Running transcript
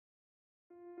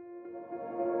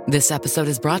This episode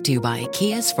is brought to you by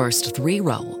Kia's first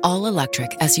three-row, all-electric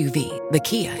SUV, the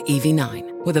Kia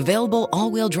EV9, with available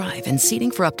all-wheel drive and seating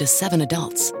for up to 7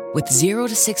 adults, with 0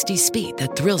 to 60 speed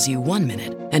that thrills you 1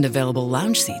 minute and available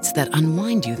lounge seats that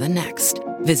unwind you the next.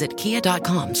 Visit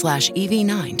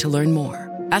kia.com/EV9 to learn more.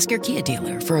 Ask your Kia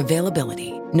dealer for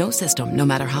availability. No system, no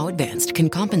matter how advanced, can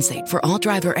compensate for all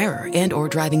driver error and or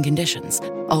driving conditions.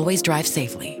 Always drive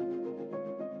safely.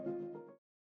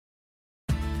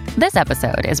 This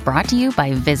episode is brought to you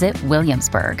by Visit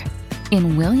Williamsburg.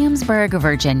 In Williamsburg,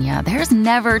 Virginia, there's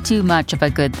never too much of a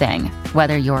good thing.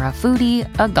 Whether you're a foodie,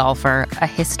 a golfer, a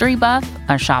history buff,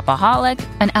 a shopaholic,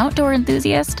 an outdoor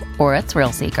enthusiast, or a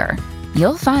thrill seeker,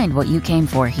 you'll find what you came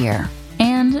for here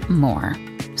and more.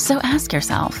 So ask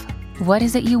yourself, what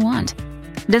is it you want?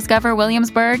 Discover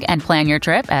Williamsburg and plan your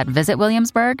trip at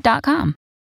visitwilliamsburg.com.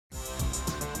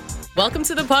 Welcome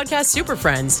to the podcast Super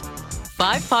Friends.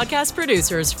 5 podcast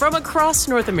producers from across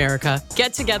North America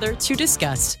get together to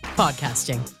discuss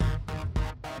podcasting.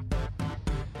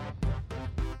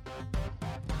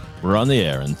 We're on the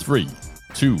air in 3,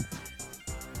 2.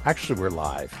 Actually, we're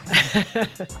live.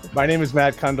 My name is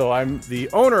Matt Kundle. I'm the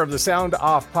owner of the Sound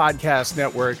Off Podcast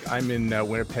Network. I'm in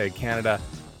Winnipeg, Canada.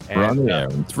 And, we're on the air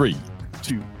in 3,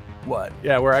 2, 1.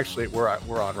 Yeah, we're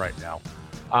on right now.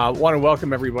 Want to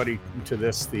welcome everybody to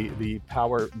this, the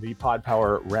Pod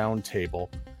Power Roundtable.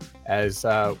 As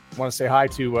want to say hi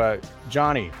to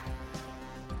Johnny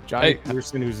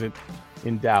Pearson, who's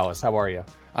in Dallas. How are you?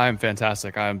 I'm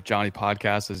fantastic. I'm Johnny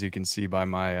Podcast, as you can see by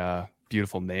my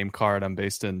beautiful name card. I'm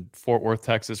based in Fort Worth,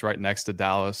 Texas, right next to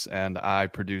Dallas, and I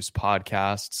produce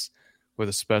podcasts with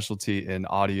a specialty in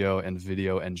audio and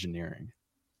video engineering.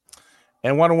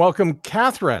 And want to welcome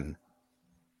Catherine.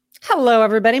 Hello,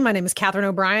 everybody. My name is Catherine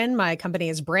O'Brien. My company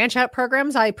is Branch Out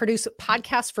Programs. I produce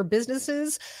podcasts for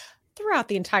businesses throughout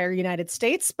the entire United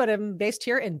States, but I'm based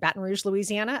here in Baton Rouge,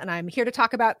 Louisiana, and I'm here to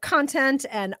talk about content.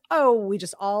 And we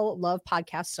just all love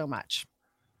podcasts so much.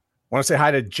 I want to say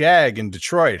hi to Jag in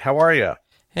Detroit. How are you?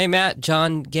 Hey, Matt.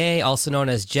 John Gay, also known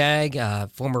as Jag,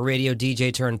 former radio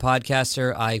DJ turned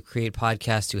podcaster. I create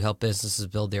podcasts to help businesses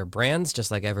build their brands,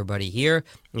 just like everybody here,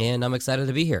 and I'm excited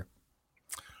to be here.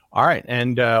 All right.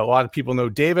 And a lot of people know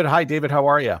David. Hi, David. How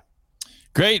are you?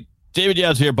 Great. David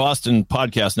Yaz here, Boston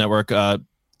Podcast Network.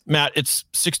 Matt, it's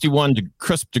 61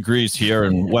 crisp degrees here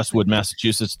in Westwood,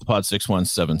 Massachusetts, the Pod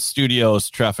 617 studios.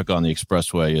 Traffic on the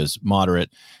expressway is moderate,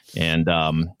 and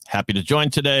happy to join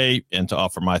today and to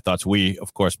offer my thoughts. We,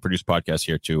 of course, produce podcasts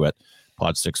here too at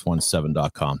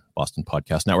pod617.com, Boston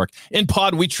Podcast Network. In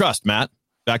Pod, we trust. Matt,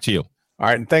 back to you. All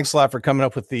right, and thanks a lot for coming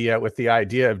up with the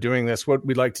idea of doing this. What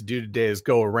we'd like to do today is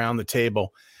go around the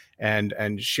table and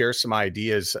share some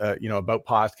ideas, about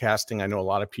podcasting. I know a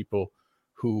lot of people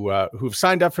who've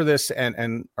signed up for this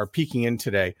and are peeking in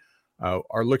today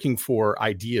are looking for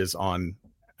ideas on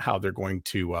how they're going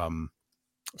to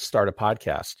start a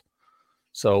podcast.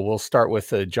 So we'll start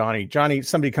with Johnny. Johnny,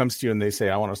 somebody comes to you and they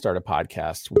say, "I want to start a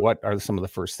podcast." What are some of the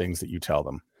first things that you tell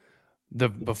them?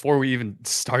 Before we even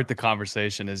start the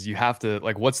conversation is you have to,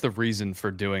 what's the reason for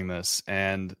doing this?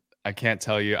 And I can't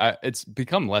tell you, it's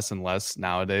become less and less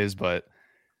nowadays, but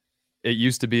it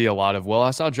used to be a lot of,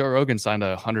 I saw Joe Rogan signed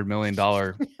a $100 million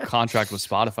contract with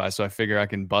Spotify. So I figure I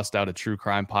can bust out a true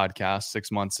crime podcast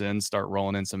 6 months in, start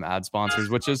rolling in some ad sponsors,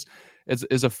 which is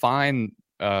a fine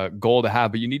goal to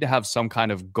have, but you need to have some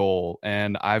kind of goal.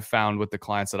 And I've found with the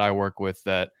clients that I work with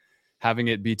that having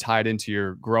it be tied into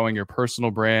your growing your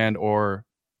personal brand or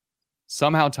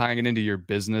somehow tying it into your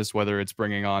business, whether it's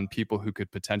bringing on people who could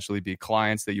potentially be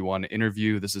clients that you want to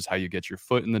interview. This is how you get your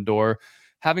foot in the door.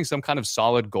 Having some kind of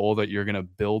solid goal that you're going to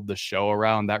build the show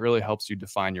around, that really helps you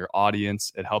define your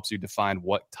audience. It helps you define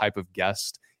what type of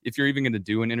guest. If you're even going to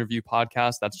do an interview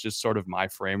podcast, that's just sort of my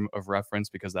frame of reference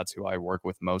because that's who I work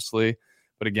with mostly.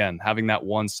 But again, having that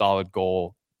one solid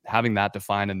goal, having that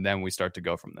defined, and then we start to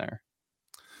go from there.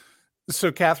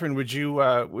 So, Catherine,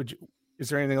 is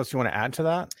there anything else you want to add to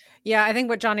that? Yeah, I think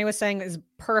what Johnny was saying is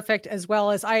perfect, as well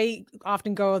as I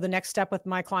often go the next step with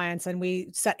my clients and we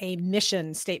set a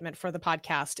mission statement for the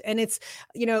podcast. And it's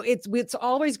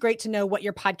always great to know what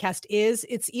your podcast is.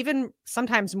 It's even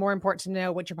sometimes more important to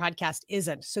know what your podcast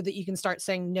isn't, so that you can start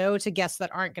saying no to guests that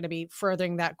aren't going to be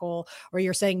furthering that goal, or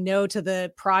you're saying no to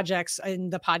the projects in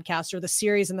the podcast or the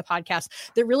series in the podcast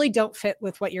that really don't fit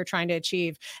with what you're trying to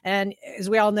achieve. And as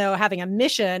we all know, having a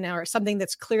mission or something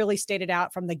that's clearly stated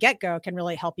out from the get-go can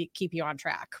really help you keep you on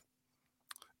track.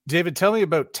 David, tell me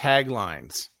about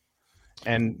taglines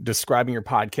and describing your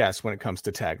podcast when it comes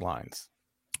to taglines.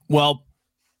 Well,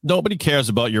 nobody cares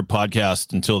about your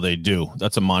podcast until they do.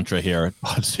 That's a mantra here at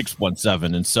Pod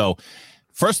 617. And so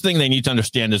first thing they need to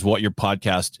understand is what your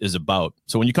podcast is about.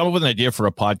 So when you come up with an idea for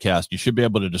a podcast, you should be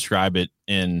able to describe it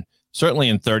certainly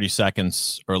in 30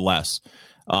 seconds or less.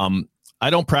 I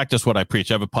don't practice what I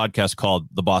preach. I have a podcast called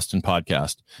The Boston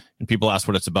Podcast, and people ask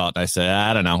what it's about. I say,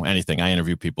 I don't know, anything. I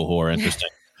interview people who are interesting.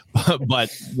 But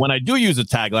when I do use a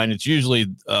tagline, it's usually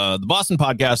the Boston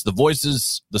Podcast,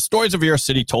 the stories of your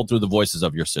city told through the voices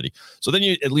of your city. So then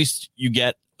at least you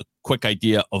get a quick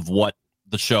idea of what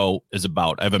the show is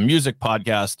about. I have a music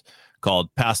podcast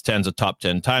called Past 10's a Top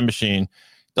 10 Time Machine.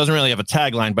 Doesn't really have a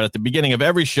tagline, but at the beginning of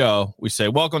every show, we say,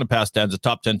 welcome to Past 10's a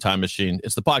Top 10 Time Machine.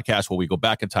 It's the podcast where we go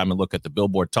back in time and look at the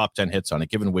Billboard Top 10 hits on a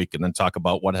given week and then talk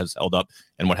about what has held up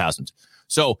and what hasn't.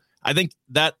 So I think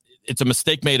that it's a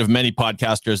mistake made of many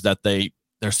podcasters that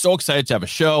they're so excited to have a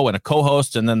show and a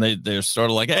co-host, and then they're sort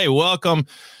of like, hey, welcome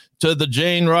to the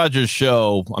Jane Rogers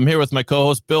Show. I'm here with my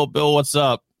co-host, Bill. Bill, what's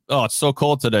up? Oh, it's so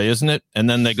cold today, isn't it? And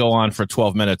then they go on for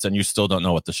 12 minutes and you still don't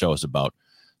know what the show is about.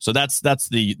 So that's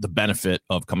the benefit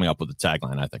of coming up with a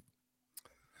tagline, I think.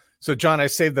 So, John, I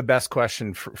saved the best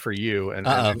question for you.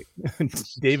 And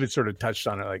David sort of touched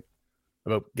on it,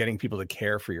 about getting people to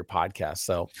care for your podcast.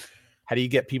 So how do you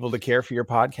get people to care for your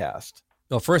podcast?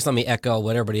 Well, first, let me echo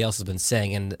what everybody else has been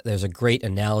saying. And there's a great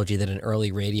analogy that an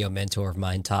early radio mentor of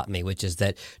mine taught me, which is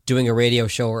that doing a radio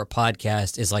show or a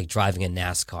podcast is like driving a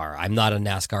NASCAR. I'm not a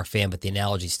NASCAR fan, but the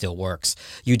analogy still works.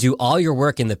 You do all your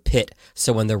work in the pit.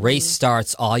 So when the race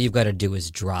starts, all you've got to do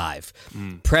is drive.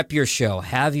 Prep your show.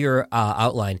 Have your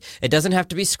outline. It doesn't have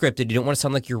to be scripted. You don't want to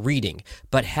sound like you're reading,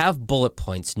 but have bullet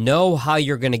points. Know how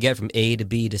you're going to get from A to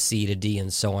B to C to D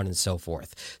and so on and so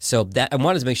forth. So that I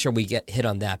wanted to make sure we get hit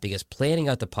on that, because planning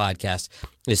out the podcast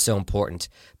is so important.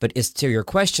 But as to your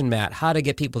question, Matt, how to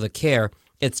get people to care,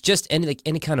 it's just any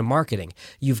kind of marketing.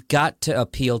 You've got to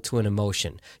appeal to an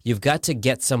emotion. You've got to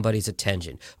get somebody's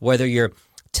attention, whether you're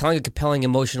telling a compelling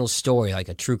emotional story like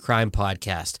a true crime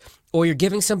podcast, or you're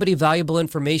giving somebody valuable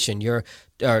information. You're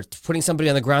putting somebody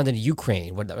on the ground in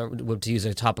Ukraine, to use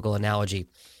a topical analogy,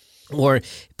 or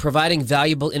providing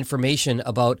valuable information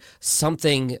about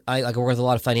something. I work with a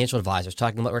lot of financial advisors,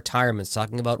 talking about retirements,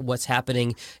 talking about what's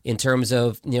happening in terms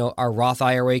of our Roth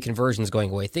IRA conversions going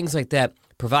away, things like that.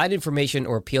 Provide information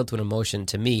or appeal to an emotion,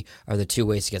 to me, are the two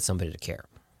ways to get somebody to care.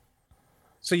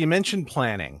 So you mentioned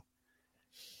planning,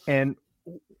 and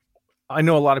I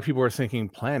know a lot of people are thinking,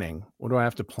 planning, what do I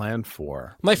have to plan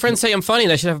for? My friends say I'm funny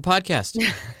and I should have a podcast.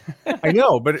 I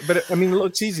know, but I mean, it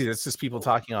looks easy. It's just people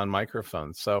talking on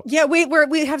microphones. So yeah,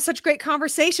 we have such great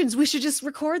conversations. We should just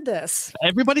record this.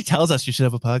 Everybody tells us you should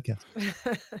have a podcast.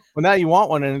 Well, now you want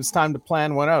one, and it's time to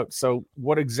plan one out. So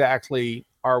what exactly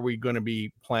are we going to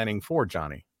be planning for,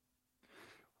 Johnny?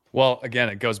 Well, again,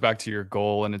 it goes back to your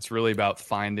goal, and it's really about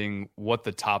finding what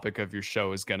the topic of your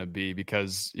show is going to be,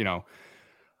 because,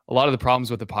 a lot of the problems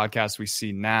with the podcast we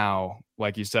see now,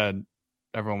 like you said,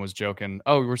 everyone was joking,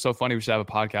 oh, we're so funny, we should have a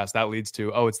podcast. That leads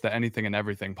to, oh, it's the anything and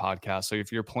everything podcast. So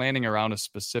if you're planning around a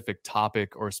specific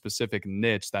topic or a specific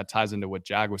niche, that ties into what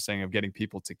Jag was saying of getting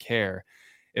people to care.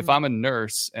 If I'm a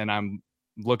nurse and I'm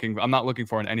not looking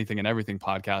for an anything and everything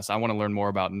podcast. I want to learn more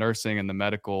about nursing and the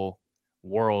medical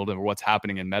world and what's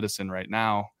happening in medicine right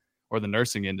now, or the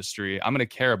nursing industry. I'm going to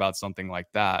care about something like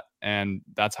that. And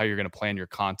that's how you're going to plan your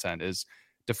content, is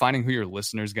defining who your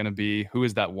listener is going to be. Who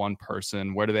is that one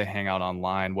person? Where do they hang out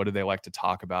online? What do they like to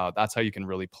talk about? That's how you can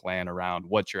really plan around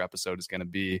what your episode is going to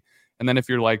be. And then if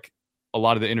you're like a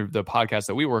lot of the podcasts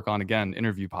that we work on, again,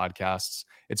 interview podcasts,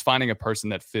 it's finding a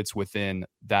person that fits within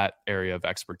that area of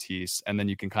expertise. And then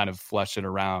you can kind of flesh it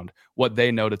around what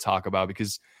they know to talk about,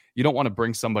 because you don't want to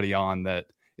bring somebody on that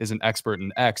is an expert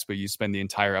in X, but you spend the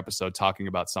entire episode talking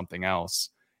about something else.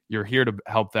 You're here to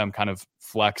help them kind of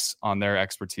flex on their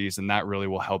expertise, and that really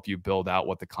will help you build out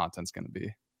what the content's going to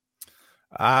be.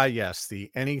 Yes,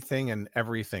 the Anything and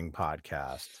Everything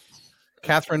podcast.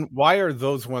 Catherine, why are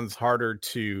those ones harder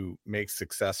to make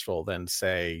successful than,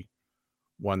 say,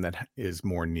 one that is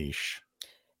more niche?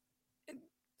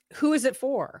 Who is it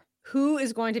for? Who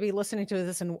is going to be listening to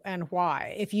this, and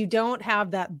why? If you don't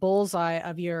have that bullseye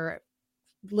of your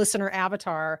listener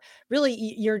avatar, really,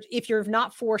 if you're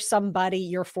not for somebody,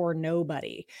 you're for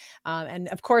nobody. And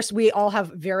of course, we all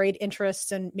have varied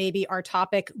interests, and maybe our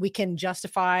topic, we can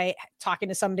justify talking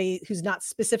to somebody who's not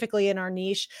specifically in our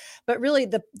niche, but really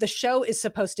the show is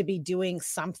supposed to be doing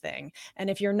something. And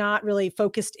if you're not really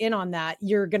focused in on that,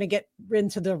 you're going to get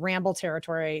into the ramble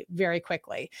territory very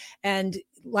quickly. And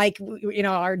like,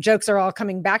 our jokes are all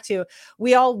coming back to,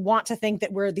 we all want to think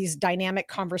that we're these dynamic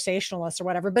conversationalists or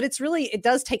whatever, but it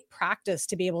does take practice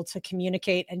to be able to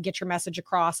communicate and get your message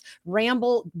across.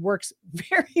 Ramble works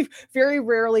very, very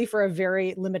rarely for a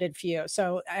very limited few.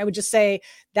 So I would just say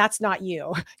that's not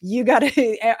you. You got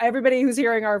to, everybody who's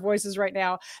hearing our voices right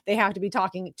now, they have to be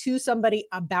talking to somebody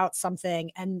about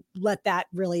something and let that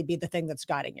really be the thing that's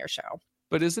guiding your show.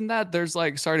 But isn't that, there's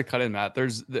like, sorry to cut in, Matt,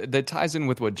 that ties in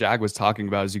with what Jag was talking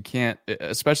about, is you can't,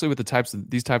 especially with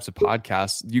these types of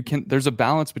podcasts, there's a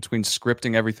balance between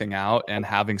scripting everything out and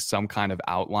having some kind of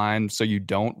outline so you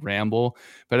don't ramble.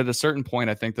 But at a certain point,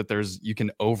 I think that you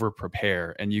can over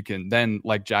prepare, and you can then,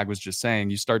 like Jag was just saying,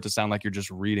 you start to sound like you're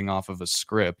just reading off of a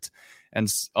script. And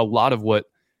a lot of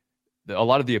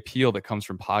the appeal that comes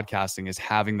from podcasting is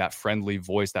having that friendly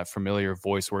voice, that familiar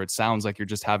voice, where it sounds like you're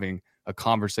just having a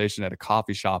conversation at a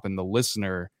coffee shop, and the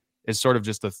listener is sort of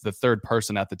just the third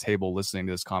person at the table listening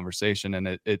to this conversation.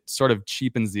 And it sort of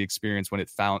cheapens the experience when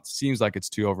it seems like it's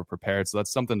too over prepared. So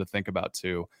that's something to think about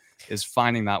too, is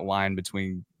finding that line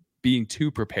between being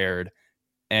too prepared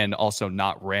and also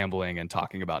not rambling and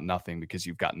talking about nothing because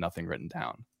you've got nothing written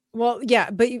down. Well, yeah,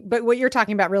 but what you're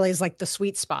talking about really is like the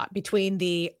sweet spot between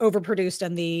the overproduced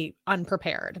and the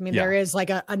unprepared. I mean, there is like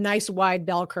a nice wide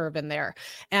bell curve in there,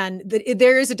 and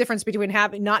there is a difference between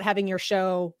not having your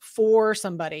show for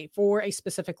somebody, for a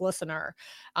specific listener.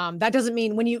 That doesn't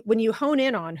mean when you hone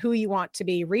in on who you want to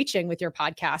be reaching with your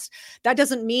podcast, that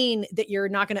doesn't mean that you're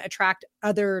not going to attract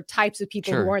other types of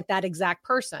people who aren't that exact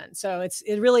person. So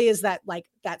it really is that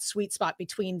sweet spot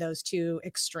between those two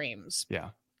extremes.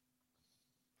 Yeah.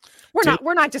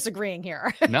 We're not disagreeing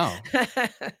here. No.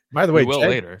 By the way,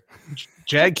 later.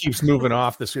 Jag keeps moving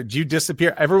off this. Do you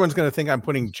disappear? Everyone's going to think I'm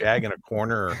putting Jag in a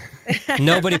corner.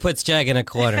 Nobody puts Jag in a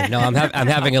corner. No, I'm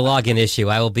having a login issue.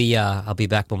 I'll be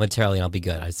back momentarily, and I'll be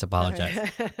good. I just apologize.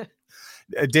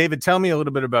 David, tell me a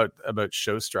little bit about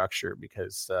show structure,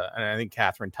 because and I think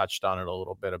Catherine touched on it a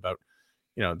little bit about,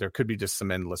 there could be just some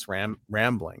endless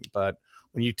rambling. But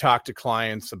when you talk to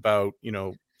clients about,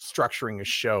 structuring a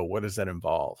show, what does that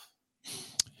involve?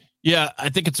 Yeah, I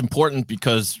think it's important,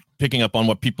 because picking up on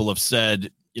what people have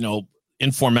said,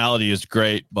 informality is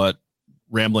great, but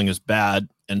rambling is bad.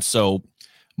 And so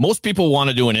most people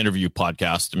want to do an interview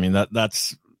podcast. I mean,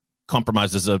 that's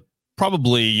compromises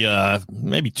probably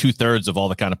maybe 2/3 of all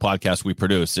the kind of podcasts we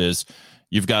produce. Is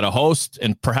you've got a host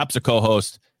and perhaps a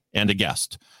co-host and a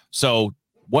guest. So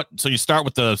you start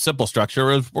with the simple structure.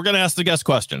 We're going to ask the guest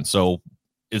question. So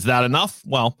is that enough?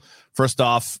 Well, first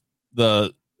off,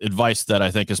 the advice that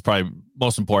I think is probably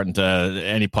most important to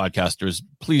any podcaster is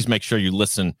please make sure you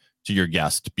listen to your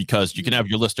guest, because you can have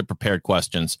your list of prepared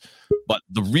questions, but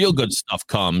the real good stuff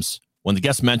comes when the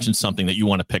guest mentions something that you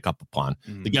want to pick up upon.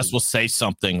 The guest will say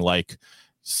something like,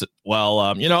 well,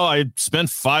 I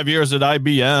spent 5 years at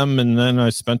IBM, and then I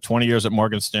spent 20 years at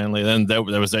Morgan Stanley. Then there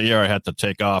was a year I had to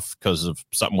take off because of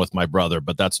something with my brother,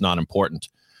 but that's not important.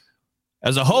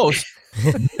 As a host,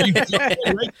 you get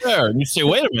right there and you say,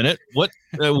 wait a minute, what?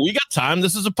 We got time.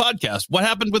 This is a podcast. What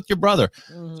happened with your brother?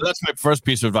 So that's my first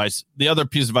piece of advice. The other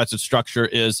piece of advice of structure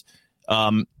is,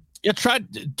 don't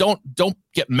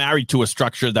get married to a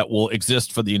structure that will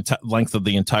exist for the length of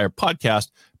the entire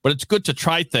podcast, but it's good to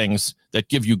try things that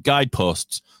give you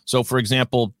guideposts. So, for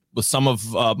example, with some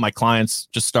of my clients,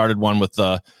 just started one with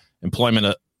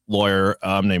employment lawyer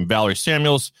named Valerie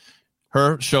Samuels.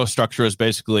 Her show structure is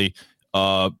basically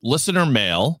listener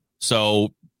mail.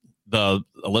 So the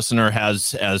listener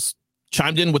has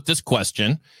chimed in with this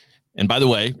question. And by the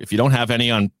way, if you don't have any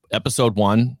on episode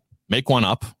 1, make one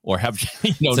up, or have,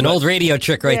 it's an old radio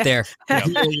trick right there.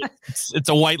 It's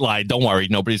a white lie. Don't worry.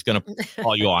 Nobody's going to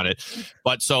call you on it.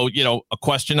 But so, a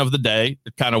question of the day,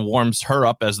 it kind of warms her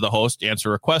up as the host,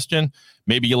 answer a question.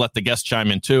 Maybe you let the guest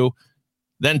chime in too.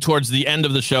 Then towards the end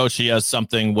of the show, she has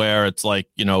something where it's like,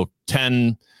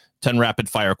 10 rapid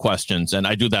fire questions. And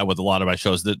I do that with a lot of my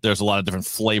shows. That there's a lot of different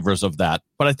flavors of that.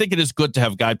 But I think it is good to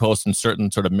have guideposts in certain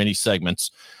sort of mini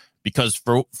segments, because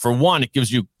for one, it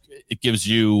gives you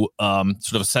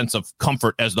sort of a sense of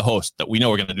comfort as the host that we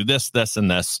know we're going to do this, this, and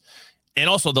this. And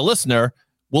also the listener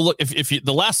will look, if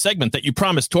the last segment that you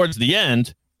promised towards the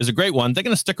end is a great one, they're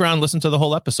going to stick around and listen to the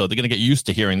whole episode. They're going to get used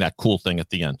to hearing that cool thing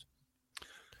at the end.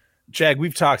 Jag,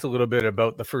 we've talked a little bit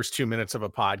about the first 2 minutes of a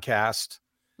podcast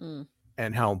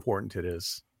and how important it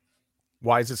is.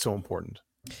 Why is it so important?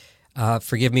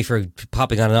 Forgive me for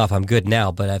popping on and off. I'm good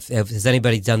now, but has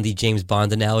anybody done the James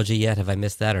Bond analogy yet? Have I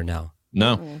missed that or no?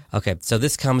 No. Okay, so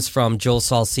this comes from Joel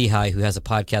Saul-Sehy, who has a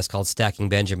podcast called Stacking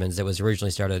Benjamins that was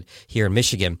originally started here in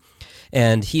Michigan.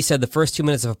 And he said the first 2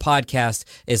 minutes of a podcast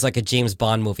is like a James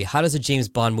Bond movie. How does a James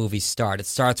Bond movie start? It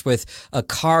starts with a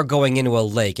car going into a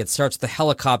lake. It starts with a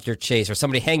helicopter chase or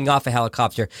somebody hanging off a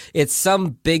helicopter. It's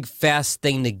some big, fast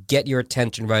thing to get your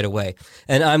attention right away.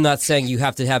 And I'm not saying you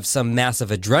have to have some massive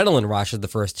adrenaline rush of the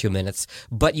first 2 minutes,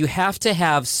 but you have to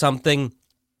have something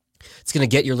it's going to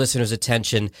get your listeners'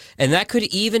 attention. And that could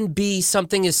even be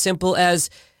something as simple as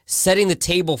setting the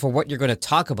table for what you're going to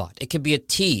talk about. It could be a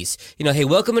tease. You know, hey,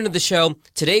 welcome into the show.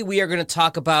 Today we are going to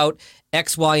talk about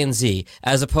X, Y, and Z,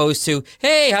 as opposed to,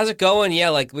 hey, how's it going? Yeah,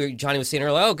 like Johnny was saying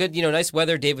earlier, oh, good, nice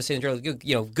weather. Dave was saying earlier,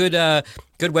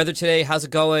 good weather today. How's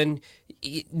it going?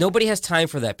 Nobody has time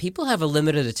for that. People have a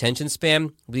limited attention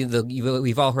span.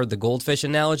 We've all heard the goldfish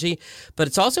analogy, but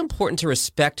it's also important to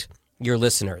respect your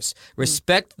listeners.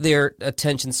 Respect their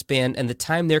attention span and the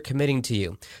time they're committing to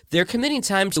you. They're committing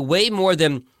time to way more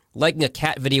than liking a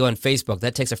cat video on Facebook.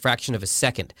 That takes a fraction of a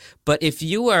second. But if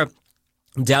you are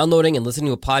downloading and listening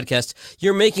to a podcast,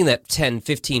 you're making that 10,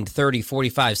 15, 30,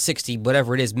 45, 60,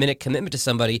 whatever it is, minute commitment to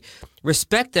somebody.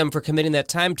 Respect them for committing that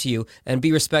time to you and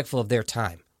be respectful of their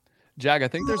time. Jag, I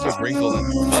think there's a wrinkle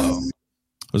in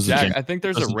Jack, I think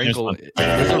there's a wrinkle.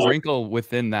 There's a wrinkle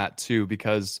within that too,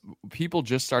 because people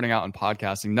just starting out in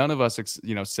podcasting, none of us,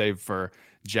 save for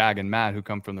Jag and Matt, who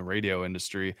come from the radio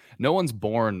industry, no one's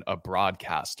born a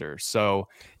broadcaster. So,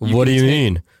 what do you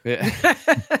mean?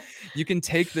 You can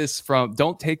take this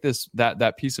don't take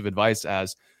that piece of advice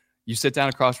as you sit down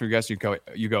across from your guest,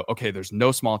 you go, okay, there's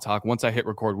no small talk. Once I hit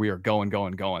record, we are going.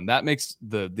 That makes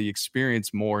the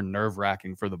experience more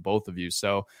nerve-wracking for the both of you.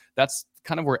 So that's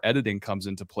kind of where editing comes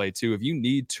into play too. If you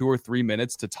need 2 or 3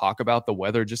 minutes to talk about the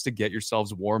weather just to get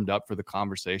yourselves warmed up for the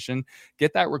conversation,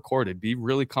 get that recorded. Be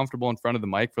really comfortable in front of the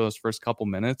mic for those first couple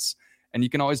minutes. And you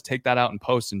can always take that out in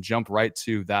post and jump right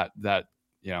to that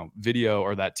video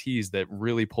or that tease that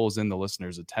really pulls in the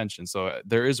listener's attention. So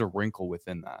there is a wrinkle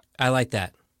within that. I like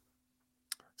that.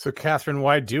 So, Catherine,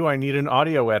 why do I need an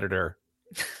audio editor?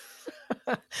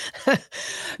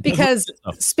 Because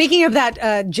speaking of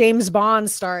that James Bond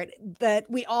start that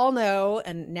we all know,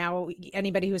 and now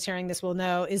anybody who's hearing this will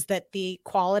know, is that the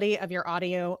quality of your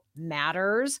audio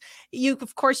matters.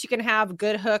 Of course, you can have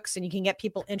good hooks and you can get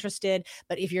people interested,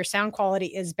 but if your sound quality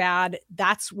is bad,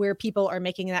 that's where people are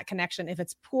making that connection. If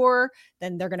it's poor,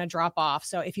 then they're going to drop off.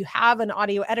 So if you have an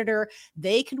audio editor,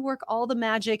 they can work all the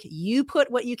magic. You put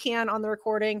what you can on the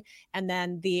recording, and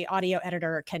then the audio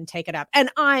editor can take it up. And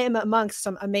I am amongst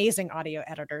some amazing audio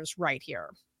editors right here.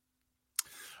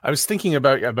 I was thinking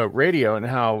about radio and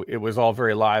how it was all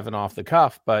very live and off the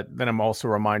cuff, but then I'm also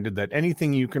reminded that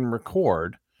anything you can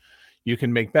record, you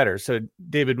can make better. So,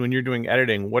 David, when you're doing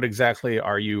editing, what exactly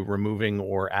are you removing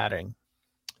or adding?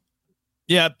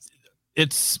 Yeah,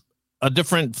 it's a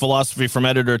different philosophy from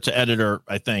editor to editor,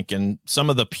 I think. And some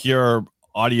of the pure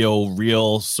audio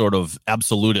reel sort of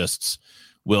absolutists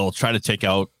will try to take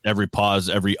out every pause,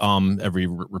 every every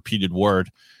repeated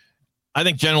word. I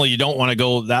think generally you don't want to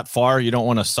go that far. You don't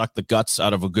want to suck the guts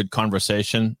out of a good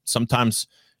conversation. Sometimes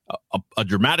a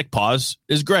dramatic pause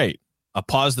is great. A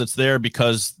pause that's there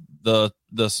because the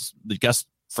guest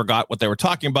forgot what they were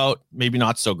talking about, maybe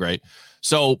not so great.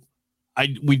 So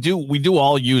we do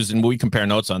all use, and we compare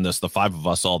notes on this, the 5 of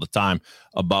us all the time,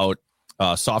 about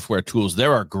software tools.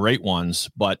 There are great ones,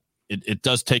 but it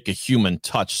does take a human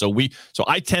touch. So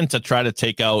I tend to try to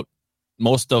take out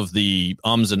most of the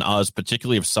ums and uhs,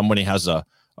 particularly if somebody has a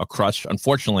crutch.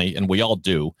 Unfortunately, and we all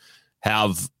do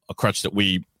have a crutch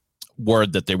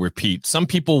that they repeat. Some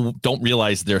people don't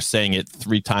realize they're saying it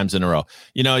 3 times in a row.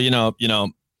 When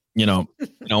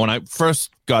I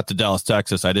first got to Dallas,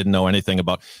 Texas, I didn't know anything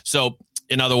about. So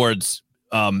in other words,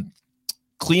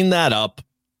 clean that up.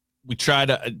 We try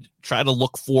to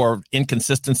look for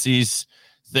inconsistencies,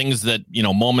 things that,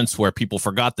 moments where people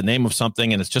forgot the name of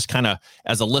something. And it's just kind of,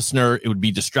 as a listener, it would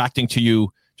be distracting to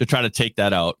you to try to take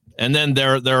that out. And then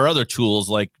there are other tools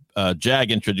like Jag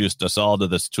introduced us all to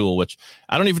this tool, which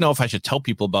I don't even know if I should tell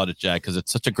people about it, Jag, because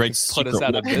it's such a great put us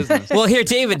out of business. Well, here,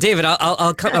 David,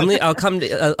 I'll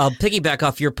piggyback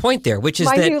off your point there, which is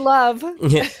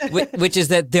which is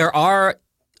that there are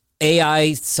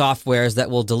AI softwares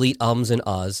that will delete ums and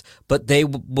uhs, but they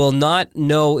will not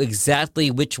know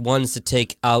exactly which ones to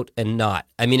take out and not.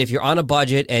 I mean, if you're on a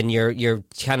budget and you're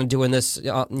kind of doing this,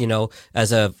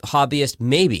 as a hobbyist,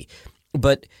 maybe.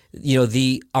 But,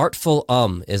 the artful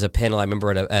is a panel I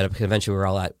remember at a convention we were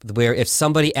all at, where if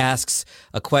somebody asks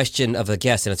a question of a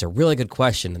guest and it's a really good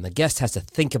question and the guest has to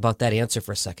think about that answer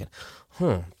for a second,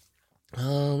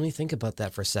 Let me think about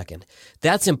that for a second.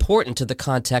 That's important to the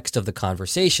context of the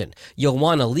conversation. You'll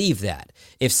want to leave that.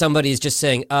 If somebody is just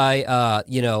saying, to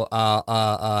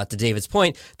David's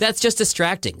point, that's just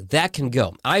distracting. That can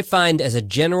go. I find as a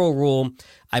general rule,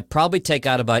 I probably take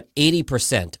out about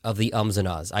 80% of the ums and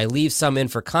ahs. I leave some in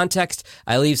for context.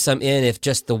 I leave some in if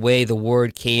just the way the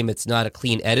word came, it's not a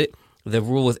clean edit. The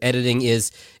rule with editing is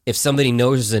if somebody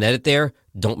knows there's an edit there,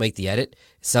 don't make the edit.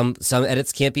 Some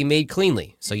edits can't be made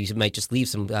cleanly, so you might just leave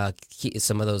some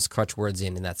of those crutch words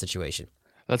in that situation.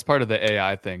 That's part of the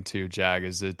AI thing too, Jag.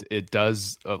 Is it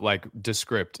does like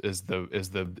Descript is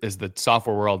the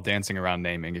software we're all dancing around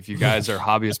naming. If you guys are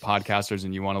hobbyist podcasters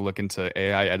and you want to look into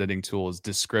AI editing tools,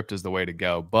 Descript is the way to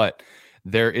go. But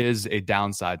there is a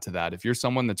downside to that. If you're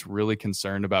someone that's really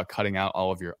concerned about cutting out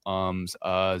all of your ums,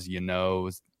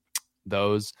 uhs,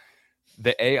 those,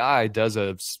 the AI does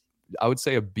I would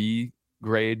say a B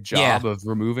grade job of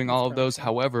removing all of those.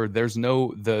 However, there's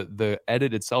the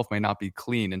edit itself may not be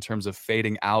clean in terms of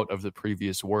fading out of the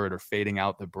previous word or fading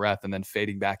out the breath and then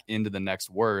fading back into the next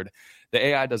word. The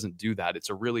AI doesn't do that. It's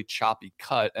a really choppy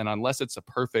cut. And unless it's a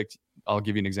perfect, I'll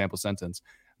give you an example sentence.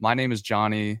 My name is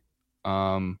Johnny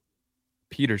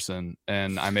Peterson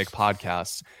and I make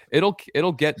podcasts.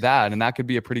 It'll get that, and that could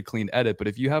be a pretty clean edit. But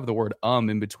if you have the word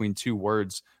in between two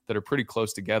words that are pretty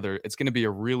close together, it's going to be a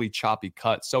really choppy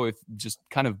cut. So if just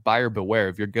kind of buyer beware,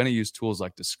 if you're going to use tools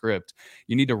like Descript,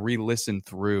 you need to re-listen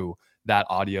through that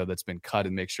audio that's been cut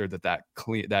and make sure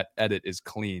that edit is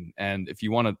clean. And if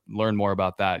you want to learn more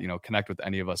about that, connect with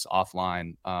any of us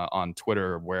offline on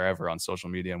Twitter or wherever on social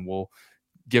media, and we'll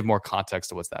give more context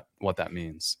to what that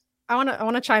means. I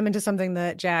want to chime into something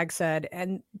that Jag said,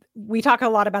 and we talk a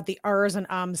lot about the ers and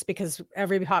ums because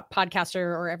every podcaster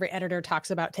or every editor talks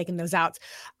about taking those out.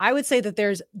 I would say that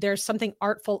there's something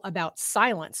artful about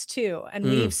silence too, and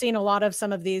we've seen a lot of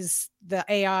some of these, the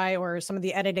AI or some of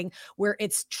the editing where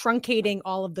it's truncating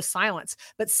all of the silence.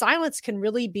 But silence can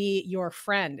really be your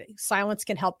friend. Silence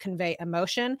can help convey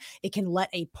emotion. It can let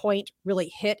a point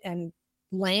really hit and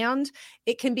land.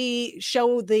 It can be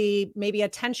show the maybe a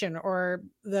tension or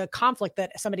the conflict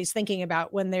that somebody's thinking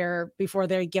about before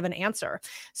they give an answer.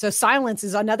 So silence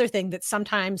is another thing that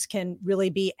sometimes can really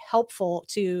be helpful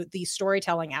to the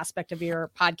storytelling aspect of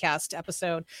your podcast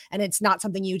episode. And it's not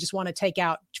something you just want to take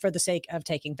out for the sake of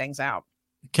taking things out.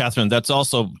 Catherine, that's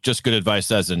also just good advice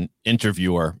as an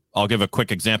interviewer. I'll give a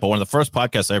quick example. One of the first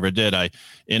podcasts I ever did, I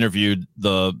interviewed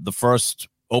the first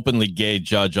openly gay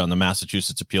judge on the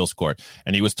Massachusetts appeals court.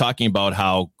 And he was talking about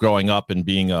how growing up and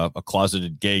being a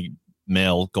closeted gay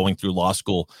male going through law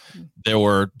school, there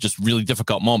were just really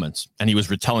difficult moments. And he was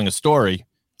retelling a story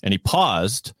and he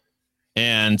paused,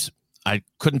 and I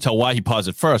couldn't tell why he paused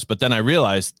at first, but then I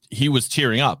realized he was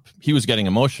tearing up. He was getting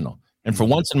emotional. And for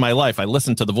once in my life, I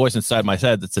listened to the voice inside my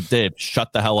head that said, Dave,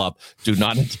 shut the hell up. Do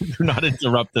not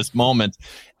interrupt this moment.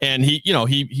 And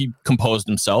he composed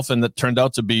himself, and that turned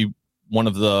out to be one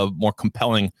of the more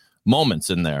compelling moments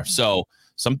in there. So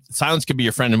some silence could be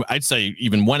your friend. And I'd say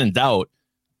even when in doubt,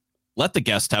 let the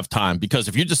guest have time, because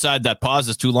if you decide that pause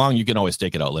is too long, you can always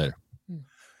take it out later.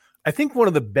 I think one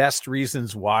of the best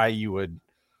reasons why you would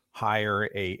hire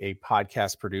a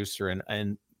podcast producer,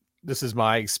 and this is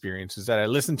my experience, is that I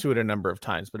listened to it a number of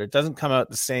times, but it doesn't come out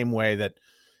the same way that,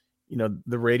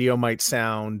 the radio might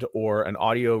sound or an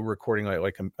audio recording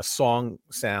like a song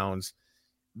sounds.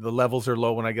 The levels are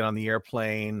low when I get on the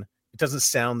airplane. It doesn't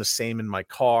sound the same in my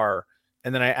car.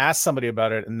 And then I asked somebody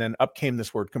about it, and then up came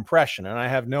this word compression, and I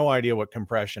have no idea what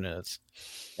compression is.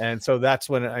 And so that's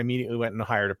when I immediately went and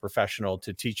hired a professional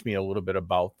to teach me a little bit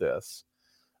about this.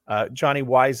 Johnny,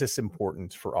 why is this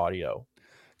important for audio?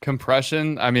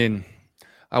 Compression. I mean,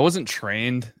 I wasn't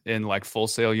trained in like Full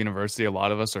Sail University. A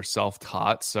lot of us are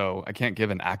self-taught, so I can't give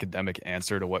an academic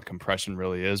answer to what compression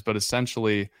really is. But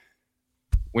essentially,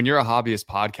 when you're a hobbyist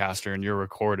podcaster and you're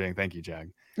recording, thank you,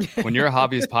 Jag. When you're a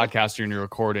hobbyist podcaster and you're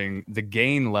recording, the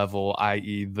gain level,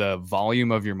 i.e. the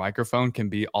volume of your microphone, can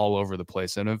be all over the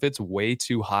place. And if it's way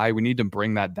too high, we need to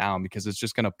bring that down because it's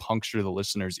just going to puncture the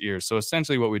listener's ears. So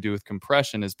essentially what we do with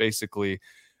compression is basically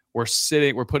we're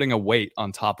putting a weight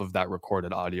on top of that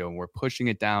recorded audio and we're pushing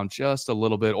it down just a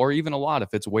little bit or even a lot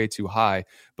if it's way too high.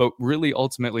 But really,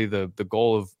 ultimately, the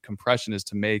goal of compression is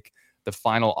to make the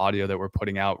final audio that we're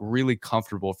putting out really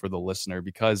comfortable for the listener,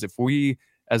 because if we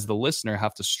as the listener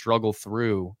have to struggle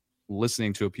through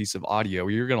listening to a piece of audio,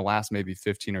 you're going to last maybe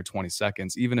 15 or 20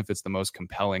 seconds, even if it's the most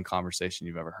compelling conversation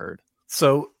you've ever heard.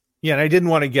 So yeah, and I didn't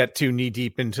want to get too knee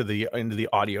deep into the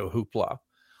audio hoopla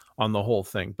on the whole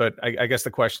thing, but I guess the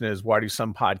question is, why do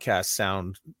some podcasts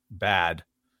sound bad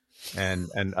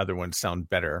and other ones sound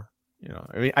better? You know,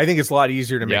 I mean, I think it's a lot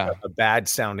easier to make a bad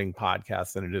sounding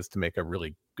podcast than it is to make a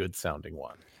really good sounding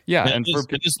one. Yeah. And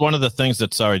it is one of the things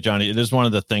that, sorry, Johnny, it is one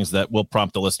of the things that will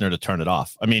prompt the listener to turn it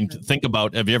off. I mean, think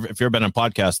about, if you've ever been on a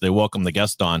podcast, they welcome the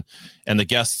guest on and the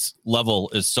guest's level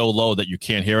is so low that you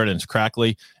can't hear it and it's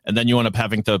crackly. And then you end up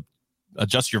having to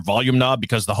adjust your volume knob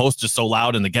because the host is so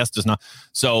loud and the guest is not.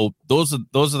 So those are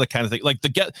the kind of things, like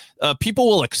people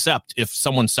will accept if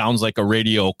someone sounds like a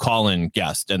radio call-in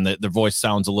guest and their voice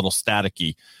sounds a little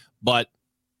staticky, but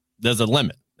there's a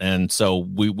limit. And so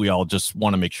we all just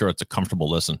want to make sure it's a comfortable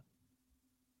listen.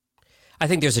 I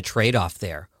think there's a trade-off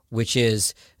there, which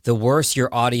is the worse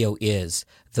your audio is,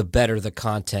 the better the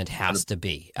content has to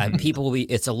be. And people will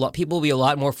be a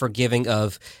lot more forgiving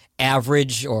of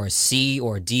average or C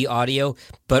or D audio,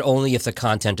 but only if the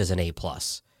content is an A+.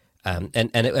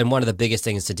 And one of the biggest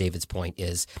things, to David's point,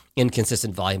 is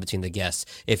inconsistent volume between the guests.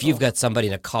 If you've got somebody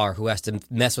in a car who has to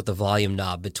mess with the volume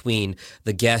knob between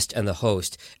the guest and the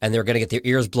host, and they're going to get their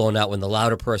ears blown out when the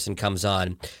louder person comes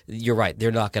on, you're right.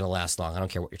 They're not going to last long. I don't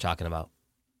care what you're talking about.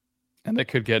 And they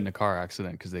could get in a car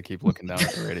accident because they keep looking down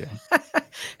at the radio.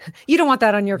 You don't want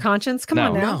that on your conscience. Come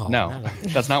on now. No.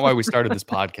 That's not why we started this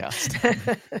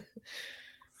podcast.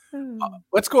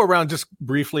 Let's go around just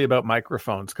briefly about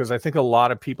microphones, because I think a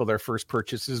lot of people, their first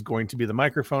purchase is going to be the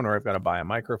microphone, or I've got to buy a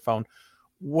microphone.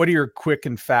 What are your quick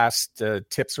and fast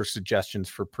tips or suggestions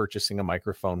for purchasing a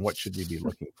microphone? What should we be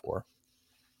looking for?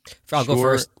 I'll go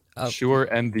first. Shure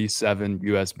MV7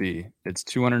 USB. It's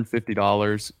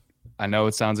 $250. I know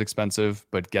it sounds expensive,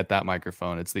 but get that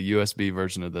microphone. It's the USB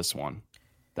version of this one.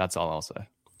 That's all I'll say.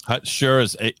 Shure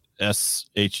is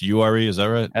SHURE, is that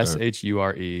right?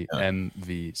 SHURE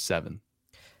MV7.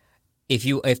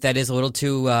 If that is a little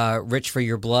too rich for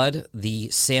your blood, the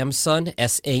Samson,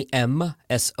 SAMSON,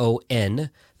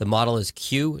 the model is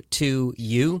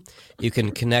Q2U. You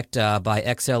can connect by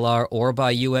XLR or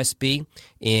by USB,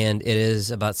 and it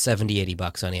is about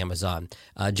 $70-$80 on Amazon.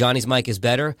 Johnny's mic is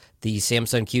better. The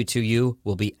Samsung Q2U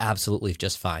will be absolutely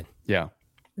just fine. Yeah.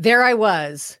 There I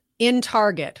was in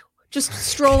Target, just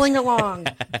strolling along.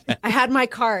 I had my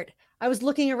cart. I was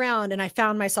looking around and I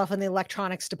found myself in the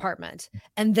electronics department,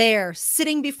 and there,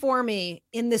 sitting before me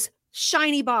in this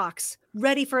shiny box,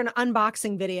 ready for an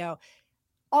unboxing video,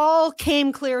 all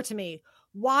came clear to me.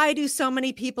 Why do so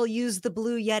many people use the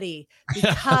Blue Yeti?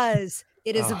 Because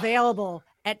it is available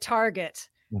at Target.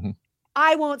 Mm-hmm.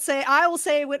 I will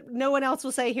say what no one else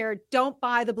will say here. Don't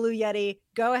buy the Blue Yeti.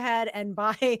 Go ahead and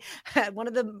buy one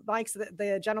of the mics that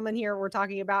the gentleman here we're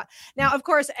talking about. Now, of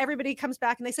course, everybody comes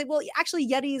back and they say, well, actually,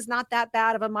 Yeti is not that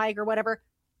bad of a mic or whatever.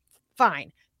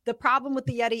 Fine. The problem with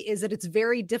the Yeti is that it's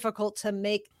very difficult to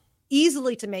make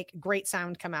great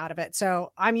sound come out of it.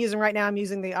 So I'm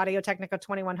using the Audio-Technica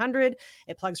 2100.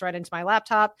 It plugs right into my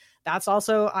laptop. That's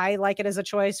also, I like it as a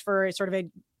choice for sort of a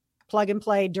plug and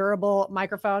play durable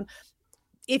microphone.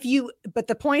 But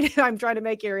the point I'm trying to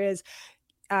make here is,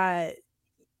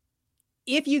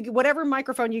 whatever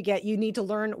microphone you get, you need to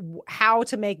learn how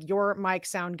to make your mic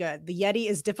sound good. The Yeti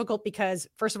is difficult because,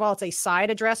 first of all, it's a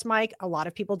side address mic. A lot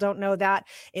of people don't know that.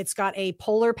 It's got a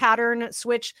polar pattern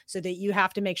switch so that you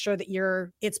have to make sure that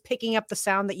it's picking up the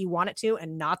sound that you want it to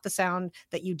and not the sound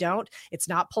that you don't. It's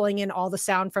not pulling in all the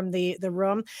sound from the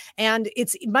room. And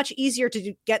it's much easier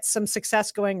to get some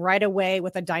success going right away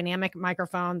with a dynamic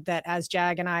microphone that, as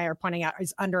Jag and I are pointing out,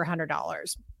 is under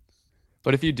 $100.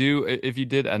 But if you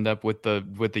did end up with the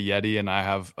Yeti, and I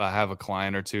have a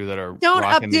client or two that are don't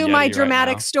updo my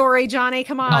dramatic story, Johnny.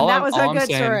 Come on, that was a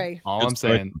good story. All I'm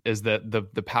saying is that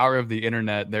the power of the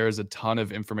internet, there is a ton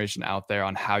of information out there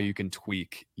on how you can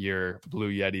tweak your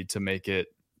Blue Yeti to make it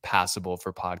passable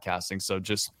for podcasting. So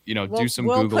just do some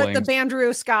Googling. We'll put the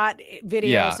Bandrew Scott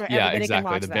video. So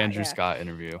exactly. The Bandrew Scott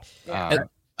interview. Yeah.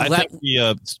 I think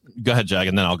go ahead, Jag,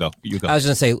 and then I'll go. You go. I was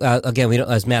going to say, again, we don't,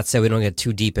 as Matt said, we don't get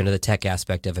too deep into the tech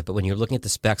aspect of it, but when you're looking at the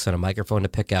specs on a microphone to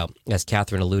pick out, as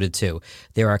Catherine alluded to,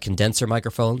 there are condenser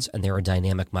microphones and there are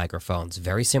dynamic microphones.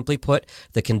 Very simply put,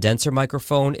 the condenser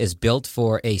microphone is built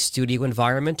for a studio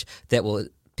environment that will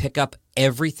pick up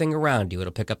everything around you.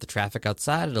 It'll pick up the traffic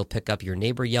outside. It'll pick up your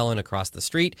neighbor yelling across the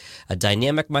street. A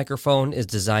dynamic microphone is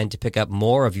designed to pick up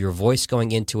more of your voice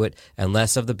going into it and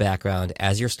less of the background.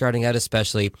 As you're starting out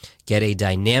especially, get a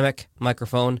dynamic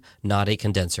microphone, not a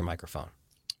condenser microphone.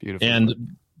 Beautiful.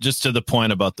 And just to the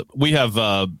point about we have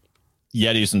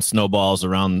Yetis and Snowballs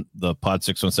around the Pod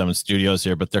 617 studios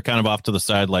here, but they're kind of off to the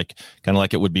side, kind of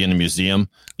like it would be in a museum,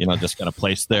 just kind of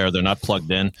placed there. They're not plugged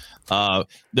in. That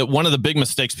one of the big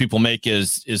mistakes people make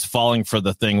is falling for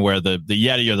the thing where the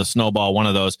Yeti or the Snowball, one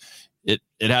of those, it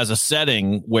has a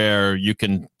setting where you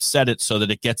can set it so that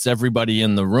it gets everybody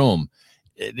in the room.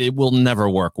 it will never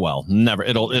work well. Never.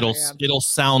 It'll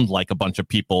sound like a bunch of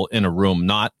people in a room,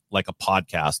 not like a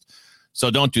podcast. So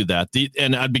don't do that.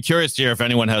 And I'd be curious to hear if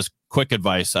anyone has quick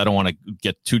advice. I don't want to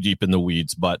get too deep in the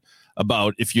weeds, but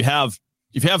about if you have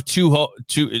two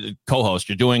co-hosts,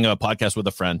 you're doing a podcast with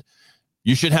a friend,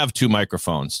 you should have two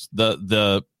microphones.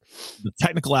 The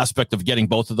technical aspect of getting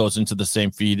both of those into the same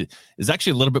feed is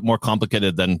actually a little bit more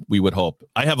complicated than we would hope.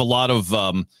 I have a lot of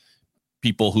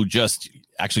people who just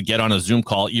actually get on a Zoom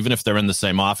call, even if they're in the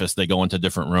same office, they go into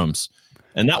different rooms,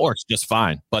 and that works just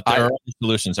fine. But there are other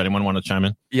solutions. Anyone want to chime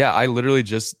in? Yeah, I literally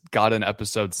just got an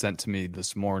episode sent to me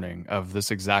this morning of this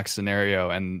exact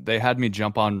scenario, and they had me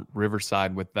jump on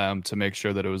Riverside with them to make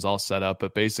sure that it was all set up.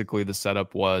 But basically the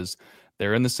setup was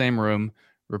they're in the same room,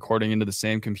 recording into the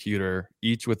same computer,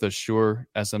 each with a Shure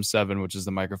SM7, which is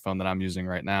the microphone that I'm using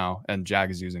right now, and Jag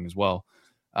is using as well.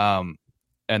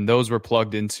 And those were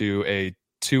plugged into a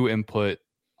 2-input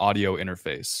audio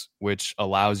interface, which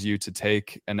allows you to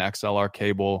take an XLR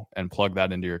cable and plug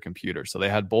that into your computer. So they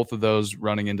had both of those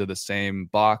running into the same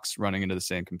box, running into the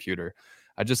same computer.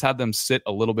 I just had them sit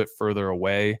a little bit further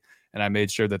away, and I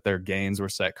made sure that their gains were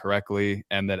set correctly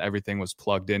and that everything was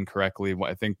plugged in correctly.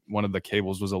 I think one of the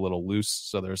cables was a little loose,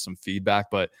 so there's some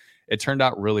feedback, but it turned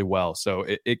out really well. So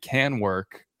it can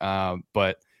work,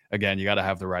 but again, you got to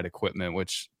have the right equipment,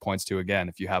 which points to, again,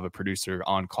 if you have a producer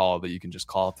on call that you can just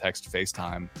call, text,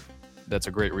 FaceTime, that's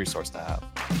a great resource to have.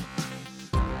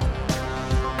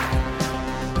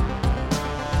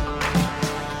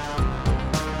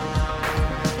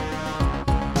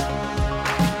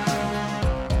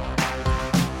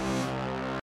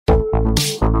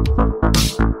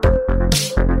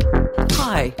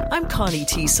 Hi, I'm Connie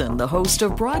Thiessen, the host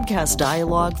of Broadcast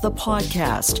Dialogue, the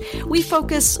podcast. We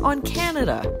focus on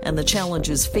Canada and the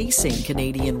challenges facing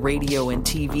Canadian radio and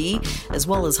TV, as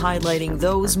well as highlighting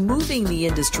those moving the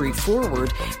industry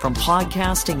forward from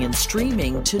podcasting and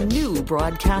streaming to new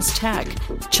broadcast tech.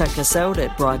 Check us out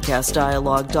at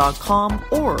broadcastdialogue.com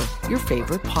or your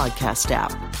favorite podcast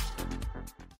app.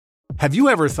 Have you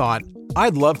ever thought,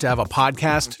 I'd love to have a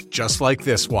podcast just like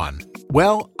this one?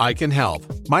 Well, I can help.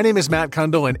 My name is Matt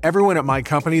Kundle, and everyone at my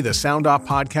company, the Sound Off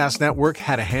Podcast Network,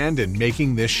 had a hand in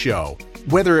making this show.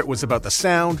 Whether it was about the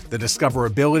sound, the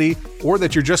discoverability, or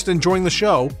that you're just enjoying the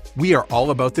show, we are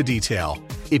all about the detail.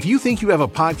 If you think you have a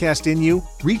podcast in you,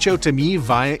 reach out to me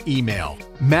via email,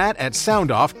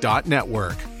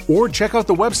 matt@soundoff.network, or check out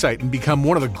the website and become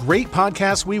one of the great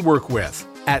podcasts we work with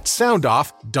at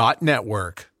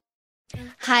soundoff.network.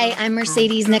 Hi, I'm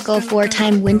Mercedes Nichol,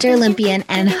 4-time Winter Olympian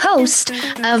and host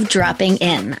of Dropping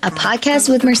In, a podcast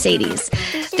with Mercedes.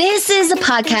 This is a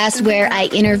podcast where I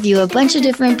interview a bunch of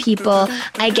different people.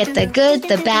 I get the good,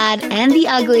 the bad, and the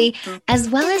ugly, as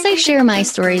well as I share my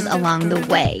stories along the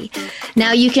way.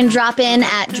 Now you can drop in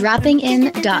at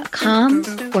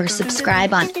droppingin.com or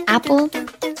subscribe on Apple,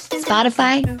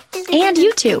 Spotify, and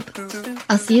YouTube.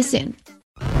 I'll see you soon.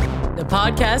 The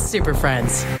Podcast Super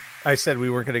Friends. I said we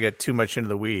weren't going to get too much into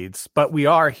the weeds, but we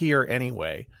are here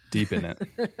anyway. Deep in it.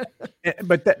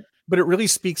 But it really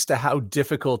speaks to how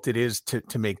difficult it is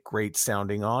to make great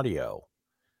sounding audio,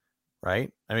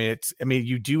 right? I mean,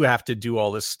 you do have to do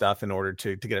all this stuff in order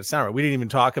to get it sound right. We didn't even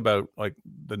talk about like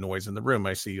the noise in the room.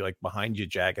 I see like behind you,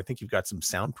 Jag. I think you've got some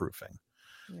soundproofing.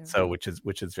 Yeah. So which is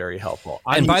very helpful.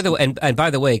 And by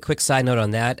the way, quick side note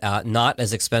on that, not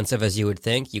as expensive as you would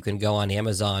think. You can go on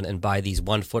Amazon and buy these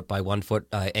 1 foot by 1 foot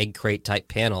egg crate type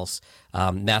panels.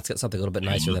 Matt's got something a little bit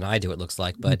nicer than I do, it looks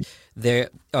like, but there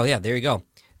you go.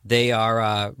 They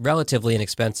are relatively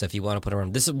inexpensive if you want to put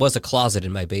around. This was a closet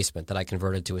in my basement that I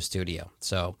converted to a studio.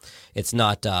 So it's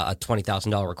not a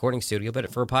 $20,000 recording studio,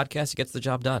 but for a podcast, it gets the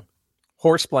job done.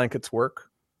 Horse blankets work.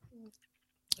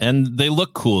 And they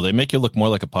look cool. They make you look more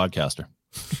like a podcaster.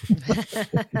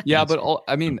 Yeah, but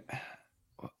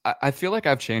I feel like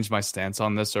I've changed my stance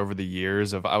on this over the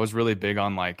years. I was really big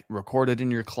on like record it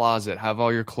in your closet, have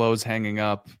all your clothes hanging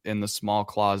up in the small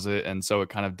closet, and so it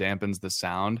kind of dampens the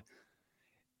sound.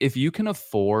 If you can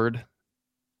afford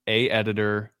a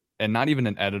editor, and not even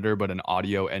an editor, but an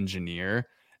audio engineer,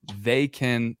 they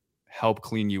can help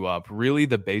clean you up. Really,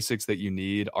 the basics that you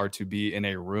need are to be in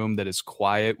a room that is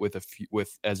quiet with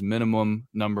as minimum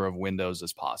number of windows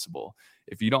as possible.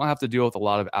 If you don't have to deal with a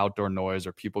lot of outdoor noise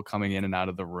or people coming in and out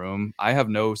of the room, I have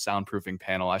no soundproofing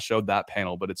panel. I showed that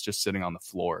panel, but it's just sitting on the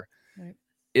floor. Right.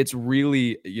 It's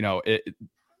really,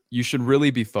 you should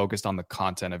really be focused on the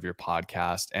content of your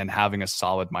podcast and having a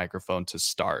solid microphone to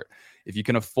start. If you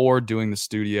can afford doing the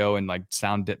studio and like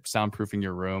soundproofing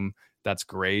your room, that's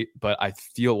great. But I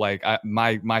feel like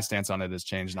my stance on it has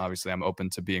changed, and obviously I'm open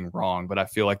to being wrong, but I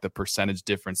feel like the percentage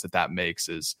difference that makes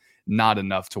is not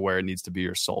enough to where it needs to be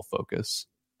your sole focus.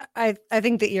 I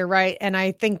think that you're right. And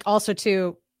I think also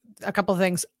too, a couple of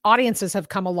things, audiences have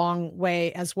come a long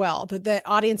way as well. The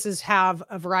audiences have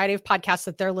a variety of podcasts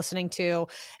that they're listening to,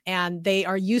 and they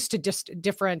are used to just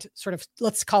different sort of,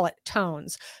 let's call it,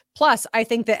 tones. Plus, I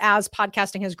think that as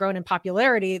podcasting has grown in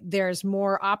popularity, there's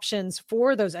more options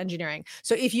for those engineering.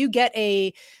 So if you get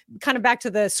a kind of back to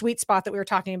the sweet spot that we were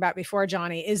talking about before,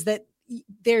 Johnny, is that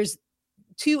there's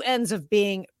two ends of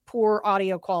being poor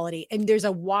audio quality, and there's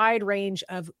a wide range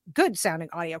of good sounding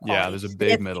audio quality. Yeah, there's a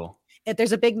big middle.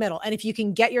 There's a big middle. And if you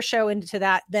can get your show into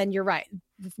that, then you're right.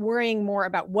 Worrying more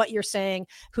about what you're saying,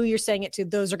 who you're saying it to,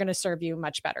 those are going to serve you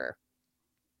much better.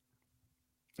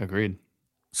 Agreed.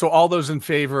 So all those in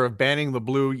favor of banning the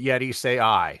blue Yeti say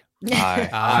aye.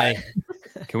 Aye.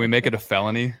 Can we make it a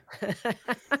felony?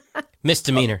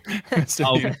 Misdemeanor. I'll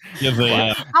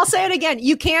say it again.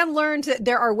 You can learn to,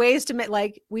 there are ways to make,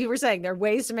 like we were saying, there are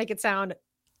ways to make it sound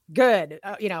good,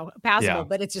 passable,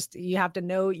 but it's just, you have to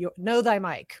know thy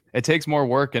mic. It takes more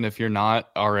work. And if you're not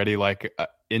already like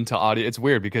into audio, it's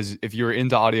weird because if you're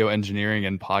into audio engineering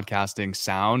and podcasting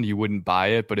sound, you wouldn't buy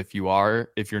it. But if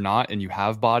you're not, and you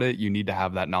have bought it, you need to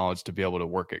have that knowledge to be able to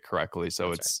work it correctly.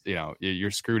 So that's right.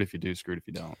 You're screwed if you do, screwed if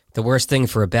you don't. The worst thing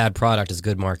for a bad product is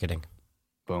good marketing.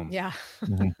 Boom. Yeah,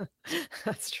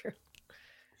 that's true.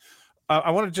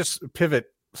 I want to just pivot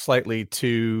slightly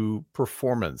to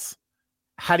performance.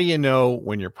 How do you know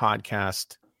when your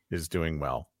podcast is doing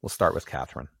well? We'll start with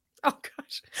Catherine. Oh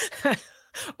gosh,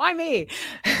 why me?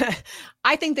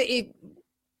 I think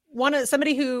that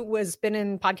somebody who has been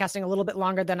in podcasting a little bit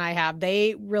longer than I have,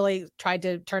 they really tried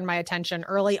to turn my attention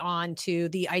early on to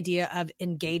the idea of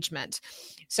engagement.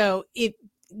 So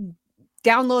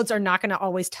downloads are not going to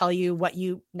always tell you what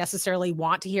you necessarily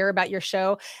want to hear about your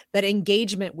show, but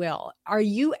engagement will. Are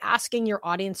you asking your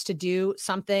audience to do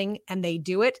something and they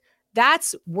do it?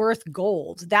 That's worth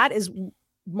gold. That is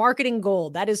marketing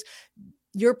gold. That is,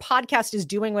 your podcast is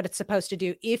doing what it's supposed to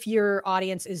do if your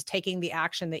audience is taking the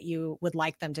action that you would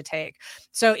like them to take.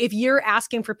 So if you're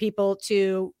asking for people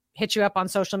to hit you up on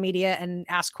social media and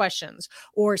ask questions,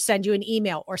 or send you an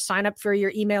email, or sign up for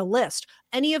your email list,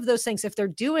 any of those things, if they're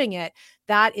doing it,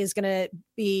 that is going to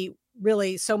be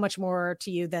really so much more to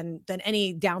you than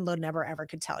any download never ever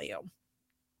could tell you.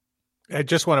 I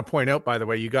just want to point out, by the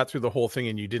way, you got through the whole thing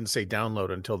and you didn't say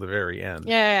download until the very end.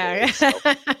 Yeah.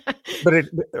 But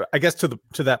I guess to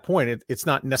that point, it's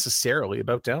not necessarily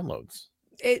about downloads.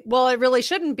 It really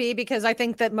shouldn't be, because I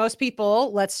think that most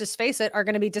people, let's just face it, are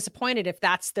going to be disappointed if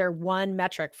that's their one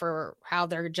metric for how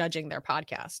they're judging their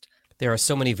podcast. There are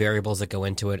so many variables that go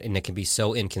into it, and it can be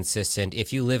so inconsistent.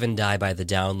 If you live and die by the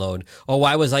download,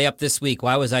 why was I up this week?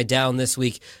 Why was I down this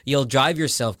week? You'll drive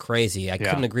yourself crazy. I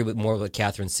couldn't agree with more of what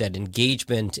Catherine said.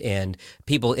 Engagement and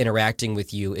people interacting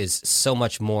with you is so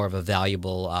much more of a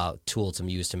valuable tool to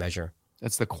use to measure.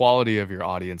 It's the quality of your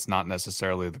audience, not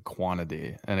necessarily the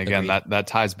quantity. And again, that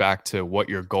ties back to what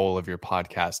your goal of your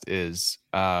podcast is.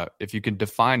 If you can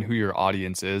define who your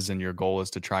audience is and your goal is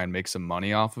to try and make some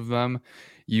money off of them,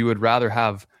 you would rather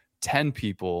have 10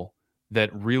 people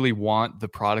that really want the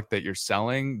product that you're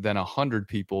selling than 100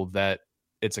 people that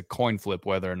it's a coin flip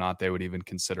whether or not they would even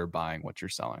consider buying what you're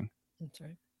selling. That's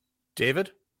right.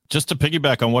 David? Just to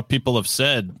piggyback on what people have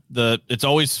said, it's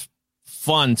always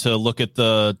fun to look at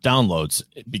the downloads,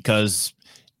 because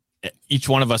each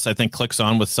one of us, I think, clicks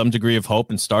on with some degree of hope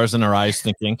and stars in our eyes,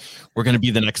 thinking we're going to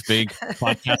be the next big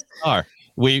podcast star.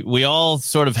 We all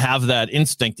sort of have that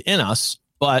instinct in us,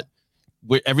 but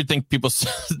everything people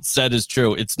said is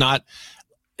true. It's not,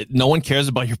 no one cares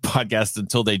about your podcast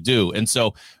until they do. And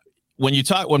so when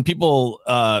people,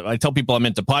 I tell people I'm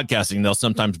into podcasting, they'll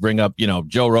sometimes bring up,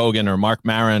 Joe Rogan or Mark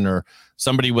Maron or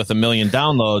somebody with 1 million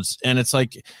downloads. And it's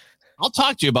like, I'll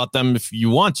talk to you about them if you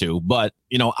want to, but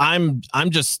I'm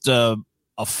just a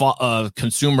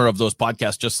consumer of those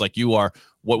podcasts, just like you are.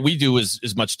 What we do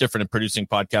is much different in producing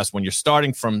podcasts. When you're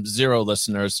starting from 0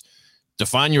 listeners,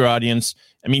 define your audience.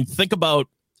 I mean, think about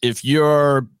if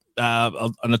you're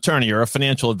an attorney or a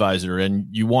financial advisor, and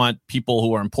you want people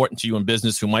who are important to you in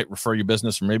business, who might refer your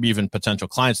business, or maybe even potential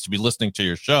clients, to be listening to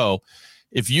your show.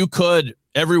 If you could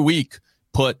every week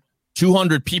put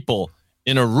 200 people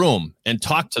in a room and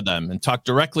talk to them and talk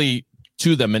directly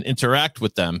to them and interact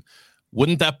with them,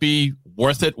 wouldn't that be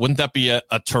worth it? Wouldn't that be a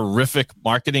terrific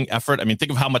marketing effort? I mean,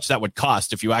 think of how much that would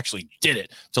cost if you actually did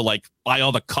it, to like buy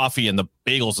all the coffee and the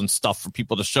bagels and stuff for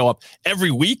people to show up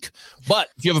every week. But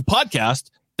if you have a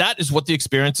podcast, that is what the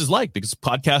experience is like, because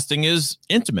podcasting is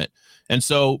intimate. And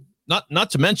so not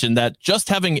to mention that just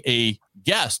having a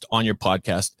guest on your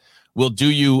podcast will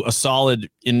do you a solid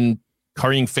in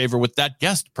currying favor with that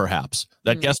guest. Perhaps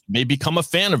that guest may become a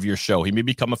fan of your show. He may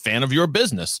become a fan of your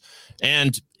business.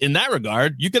 And in that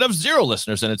regard, you could have 0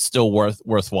 listeners and it's still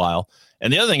worthwhile.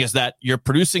 And the other thing is that you're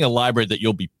producing a library that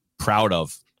you'll be proud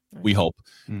of, we hope,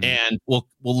 and will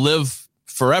live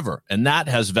forever. And that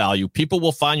has value. People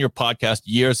will find your podcast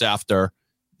years after,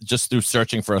 just through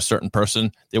searching for a certain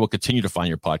person. They will continue to find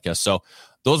your podcast. So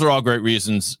those are all great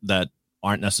reasons that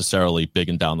aren't necessarily big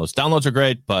in downloads. Downloads are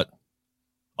great, but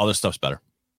other stuff's better.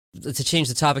 To change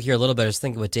the topic here a little bit, I was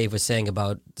thinking what Dave was saying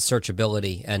about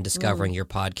searchability and discovering your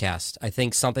podcast. I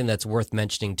think something that's worth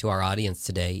mentioning to our audience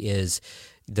today is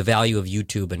the value of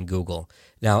YouTube and Google.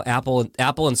 Now, Apple and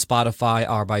Spotify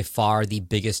are by far the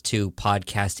biggest 2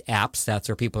 podcast apps. That's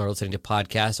where people are listening to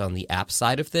podcasts on the app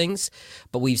side of things.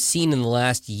 But we've seen in the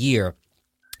last year,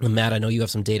 and Matt, I know you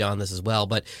have some data on this as well,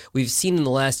 but we've seen in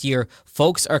the last year,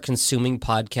 folks are consuming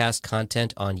podcast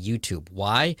content on YouTube.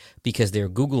 Why? Because they're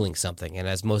Googling something. And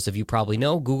as most of you probably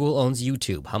know, Google owns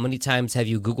YouTube. How many times have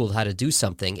you Googled how to do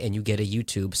something and you get a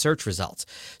YouTube search result?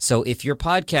 So if your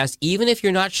podcast, even if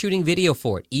you're not shooting video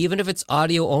for it, even if it's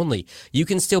audio only, you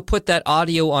can still put that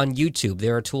audio on YouTube.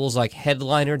 There are tools like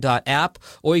headliner.app,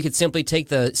 or you could simply take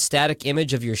the static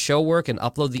image of your show work and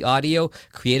upload the audio,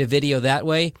 create a video that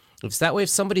way. It's that way if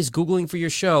somebody's Googling for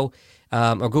your show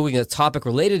or Googling a topic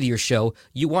related to your show,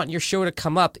 you want your show to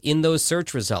come up in those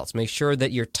search results. Make sure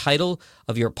that your title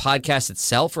of your podcast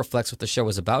itself reflects what the show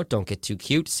is about. Don't get too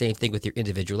cute. Same thing with your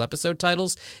individual episode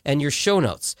titles and your show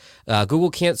notes.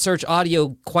 Google can't search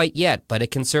audio quite yet, but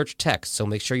it can search text. So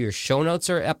make sure your show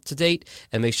notes are up to date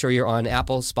and make sure you're on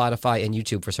Apple, Spotify, and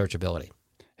YouTube for searchability.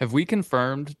 Have we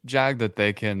confirmed, Jag, that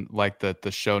they can, like,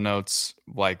 the show notes,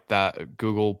 like that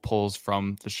Google pulls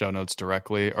from the show notes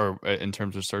directly, or in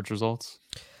terms of search results?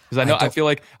 Because I feel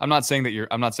like I'm not saying that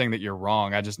you're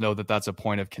wrong. I just know that that's a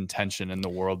point of contention in the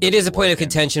world. It is a point of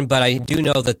contention, but I do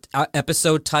know that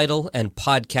episode title and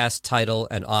podcast title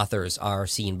and authors are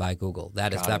seen by Google.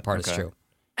 That part is true.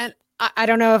 And I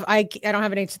don't know if I don't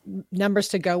have any numbers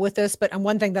to go with this, but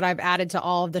one thing that I've added to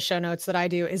all of the show notes that I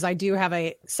do is I do have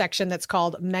a section that's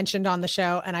called mentioned on the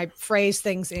show. And I phrase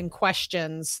things in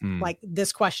questions like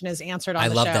this question is answered on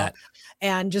the show. I love that.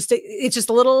 And it's just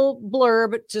a little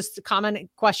blurb, just common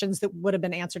questions that would have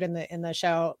been answered in the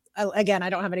show. Again, I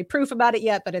don't have any proof about it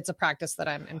yet, but it's a practice that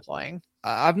I'm employing.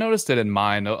 I've noticed it in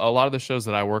mine. A lot of the shows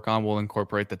that I work on will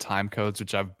incorporate the time codes,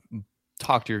 which I've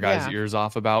talked to your guys' ears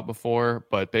off about before,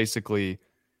 but basically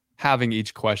having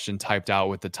each question typed out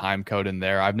with the time code in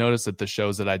there. I've noticed that the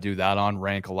shows that I do that on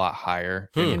rank a lot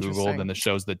higher in Google than the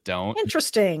shows that don't.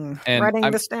 Interesting. And writing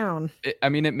this down.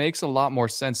 It makes a lot more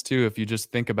sense too if you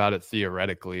just think about it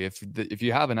theoretically. If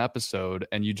you have an episode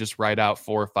and you just write out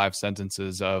 4 or 5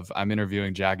 sentences of I'm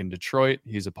interviewing Jag in Detroit,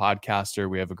 he's a podcaster,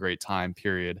 we have a great time,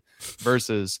 period,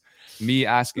 versus me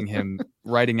asking him,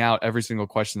 writing out every single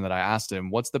question that I asked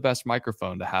him, what's the best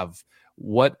microphone to have?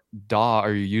 What DAW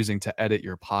are you using to edit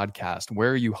your podcast?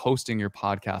 Where are you hosting your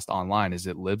podcast online? Is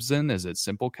it Libsyn? Is it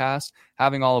Simplecast?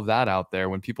 Having all of that out there,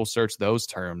 when people search those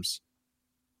terms,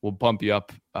 will bump you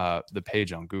up the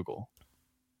page on Google.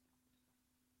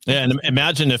 Yeah, and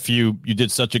imagine if you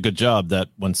did such a good job that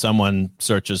when someone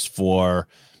searches for,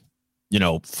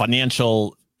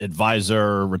 financial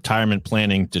advisor, retirement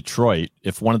planning, Detroit,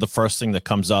 if one of the first thing that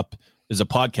comes up is a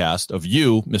podcast of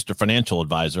you, Mr. Financial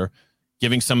Advisor,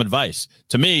 giving some advice.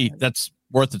 To me, that's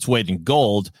worth its weight in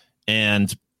gold,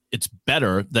 and it's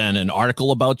better than an article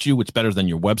about you. It's better than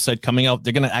your website coming out.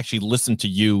 They're going to actually listen to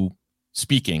you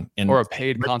speaking, or a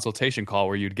paid consultation call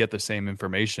where you'd get the same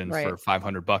information for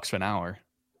 $500 an hour.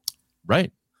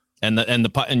 Right.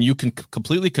 And you can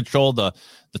completely control the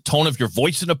tone of your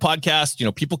voice in a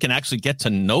podcast. People can actually get to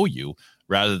know you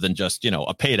rather than just,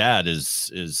 a paid ad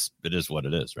is what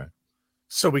it is, right?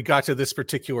 So we got to this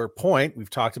particular point. We've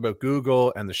talked about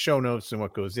Google and the show notes and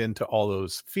what goes into all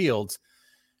those fields.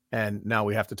 And now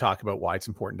we have to talk about why it's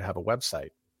important to have a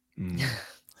website.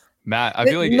 Matt, I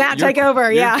feel like Matt, take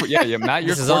over. Yeah, Matt,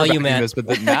 this is all you, Matt.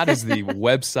 But Matt is the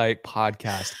website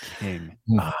podcast king.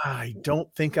 I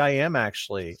don't think I am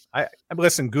actually. I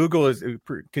listen. Google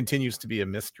continues to be a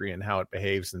mystery in how it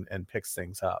behaves and picks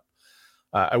things up.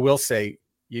 I will say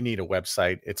you need a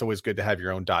website. It's always good to have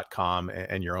your own .com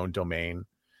and your own domain.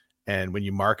 And when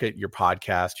you market your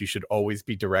podcast, you should always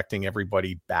be directing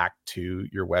everybody back to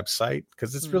your website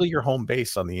because it's really your home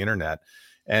base on the internet.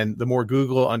 And the more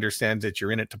Google understands that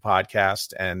you're in it to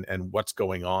podcast and what's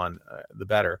going on, the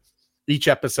better. Each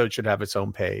episode should have its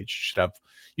own page.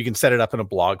 You can set it up in a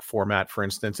blog format, for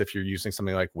instance, if you're using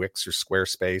something like Wix or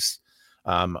Squarespace.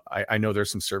 I know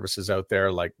there's some services out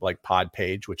there like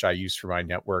Podpage, which I use for my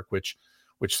network, which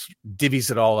divvies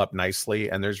it all up nicely,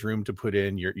 and there's room to put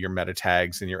in your meta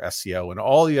tags and your SEO and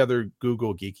all the other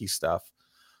Google geeky stuff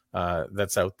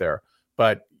that's out there.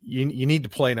 But you need to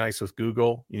play nice with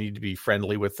Google. You need to be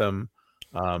friendly with them.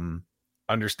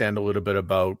 Understand a little bit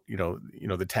about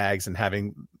the tags and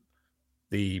having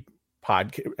the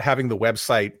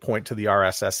website point to the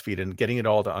RSS feed and getting it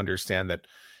all to understand that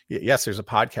yes, there's a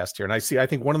podcast here. And I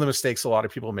think one of the mistakes a lot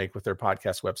of people make with their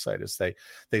podcast website is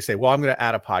they say, well, I'm going to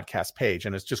add a podcast page,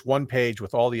 and it's just one page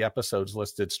with all the episodes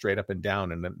listed straight up and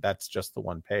down, and then that's just the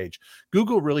one page.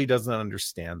 Google really doesn't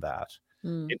understand that.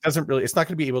 It doesn't really. It's not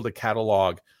going to be able to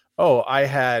catalog. Oh, I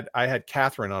had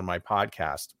Catherine on my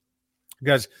podcast.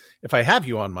 Because if I have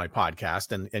you on my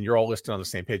podcast and you're all listed on the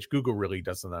same page, Google really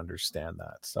doesn't understand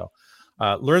that. So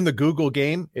learn the Google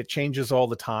game. It changes all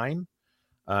the time.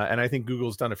 And I think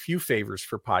Google's done a few favors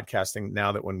for podcasting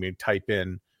now that when we type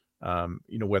in,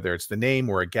 whether it's the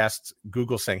name or a guest,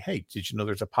 Google's saying, hey, did you know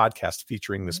there's a podcast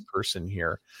featuring this person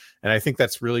here? And I think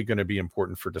that's really going to be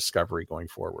important for discovery going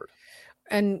forward.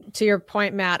 And to your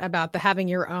point, Matt, about having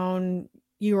your own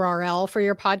URL for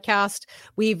your podcast,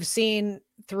 we've seen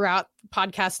throughout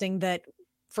podcasting that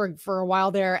for a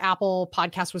while there, Apple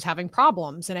Podcast was having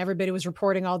problems and everybody was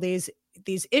reporting all these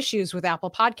issues with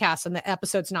Apple Podcasts and the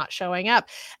episodes not showing up.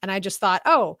 And I just thought,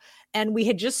 and we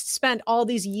had just spent all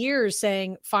these years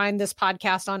saying, find this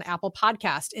podcast on Apple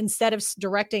Podcast, instead of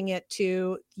directing it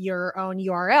to your own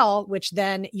URL, which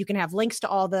then you can have links to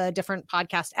all the different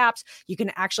podcast apps. You can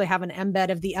actually have an embed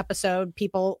of the episode.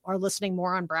 People are listening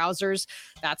more on browsers.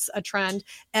 That's a trend.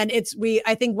 And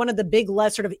I think one of the big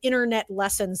sort of internet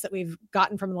lessons that we've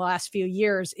gotten from the last few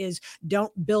years is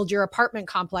don't build your apartment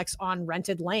complex on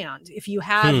rented land. If you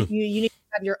have, you need to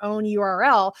have your own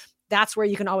URL. That's where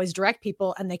you can always direct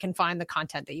people and they can find the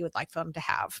content that you would like for them to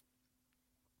have.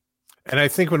 And I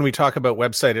think when we talk about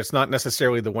website, it's not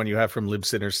necessarily the one you have from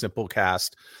Libsyn or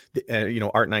Simplecast,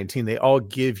 Art19. They all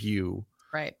give you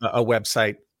a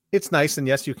website. It's nice. And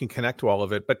yes, you can connect to all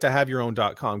of it, but to have your own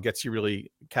 .com gets you really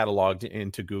cataloged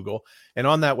into Google. And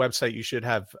on that website, you should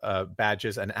have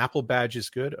badges. An Apple badge is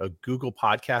good. A Google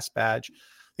podcast badge.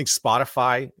 I think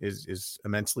Spotify is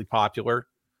immensely popular.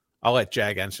 I'll let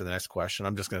Jag answer the next question.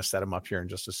 I'm just going to set him up here in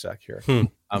just a sec here.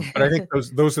 But I think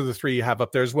those are the three you have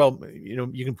up there as well.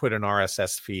 You can put an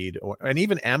RSS feed, and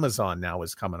even Amazon now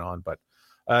is coming on. But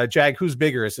Jag, who's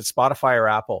bigger? Is it Spotify or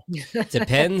Apple?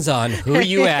 Depends on who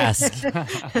you ask.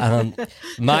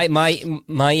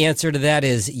 My answer to that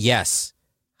is yes.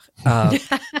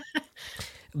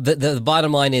 The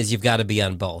bottom line is you've got to be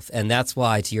on both. And that's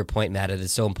why, to your point, Matt, it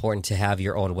is so important to have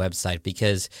your own website,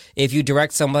 because if you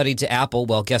direct somebody to Apple,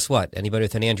 well, guess what? Anybody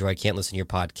with an Android can't listen to your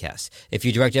podcast. If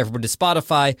you direct everybody to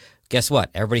Spotify, guess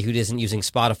what? Everybody who isn't using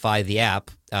Spotify, the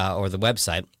app or the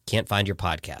website, can't find your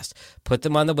podcast. Put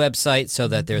them on the website so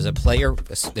that there's a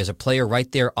player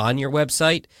right there on your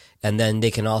website, and then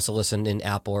they can also listen in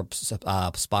Apple or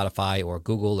Spotify or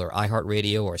Google or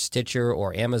iHeartRadio or Stitcher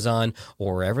or Amazon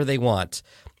or wherever they want.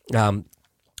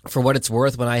 For what it's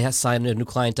worth, when I sign a new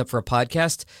client up for a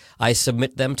podcast, I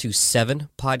submit them to 7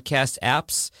 podcast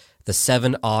apps. The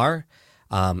 7 are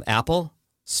Apple,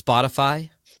 Spotify,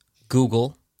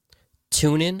 Google,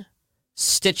 TuneIn,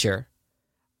 Stitcher,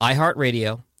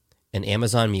 iHeartRadio, and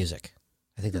Amazon Music.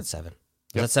 I think that's 7.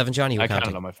 Is that 7, John? I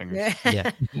counted on my fingers.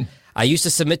 Yeah. I used to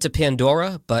submit to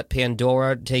Pandora, but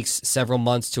Pandora takes several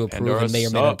months to approve Pandora and may or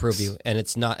may not sucks. approve you. And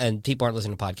it's not, and people aren't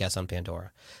listening to podcasts on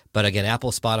Pandora. But again,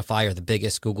 Apple, Spotify are the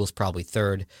biggest. Google's probably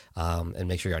 3rd. And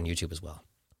make sure you're on YouTube as well.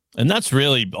 And that's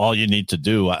really all you need to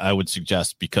do, I would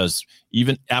suggest, because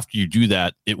even after you do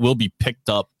that, it will be picked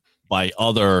up by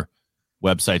other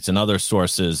websites and other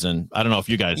sources. And I don't know if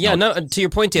you guys know. No, to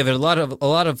your point, David, a lot of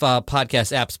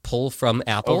podcast apps pull from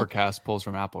Apple. Overcast pulls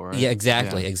from Apple, right? Yeah,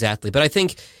 exactly. But I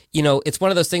think, it's one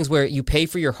of those things where you pay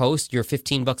for your host, your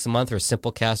 $15 a month, or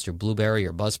Simplecast or Blueberry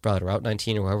or Buzzsprout or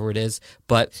Out19 or whoever it is.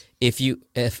 But it's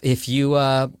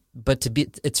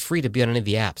free to be on any of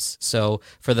the apps. So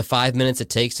for the 5 minutes it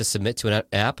takes to submit to an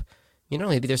app,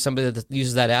 maybe there's somebody that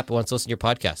uses that app and wants to listen to your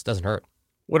podcast. It doesn't hurt.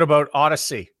 What about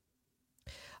Odyssey?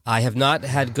 I have not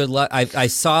had good luck. I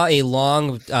saw a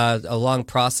long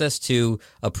process to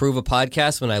approve a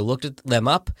podcast when I looked at them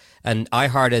up, and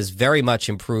iHeart has very much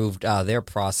improved their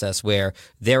process, where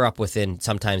they're up within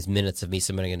sometimes minutes of me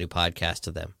submitting a new podcast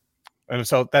to them. And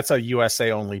so that's a USA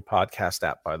only podcast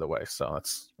app, by the way. So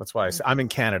that's why I'm in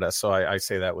Canada, so I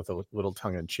say that with a little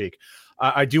tongue in cheek.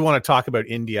 I do want to talk about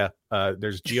India.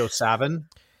 There's Geo7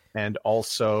 and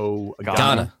also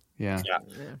Ghana. Yeah.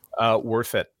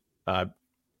 Worth it.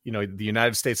 the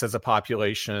United States has a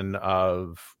population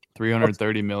of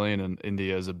 330 million, and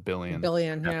India is a billion.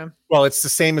 Yeah. Well, it's the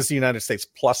same as the United States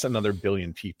plus another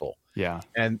billion people. Yeah.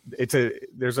 And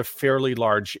there's a fairly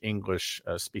large English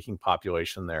speaking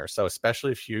population there. So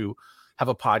especially if you have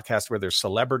a podcast where there's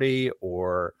celebrity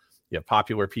or you have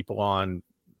popular people on,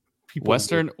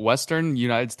 Western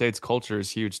United States culture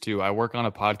is huge too. I work on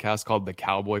a podcast called The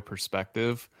Cowboy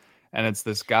Perspective, and it's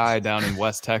this guy down in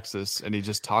West Texas, and he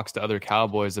just talks to other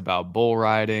cowboys about bull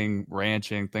riding,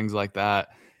 ranching, things like that.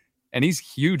 And he's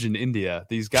huge in India.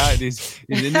 These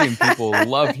Indian people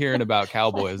love hearing about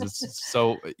cowboys. It's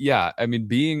so, yeah. I mean,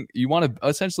 you want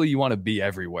to be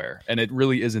everywhere, and it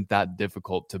really isn't that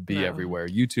difficult to be everywhere,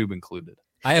 YouTube included.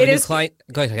 I have a new client.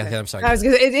 Go ahead. I'm sorry.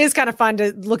 It is kind of fun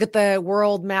to look at the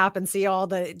world map and see all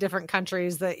the different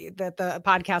countries that the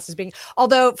podcast is being.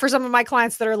 Although for some of my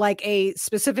clients that are like a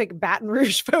specific Baton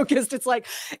Rouge focused, it's like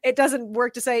it doesn't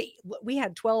work to say we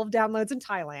had 12 downloads in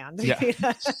Thailand.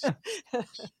 Yeah.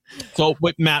 So,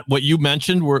 Matt, what you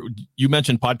mentioned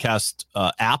podcast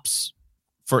apps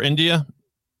for India,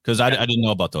 because I didn't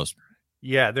know about those.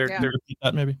 Yeah, they're repeat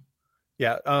that maybe.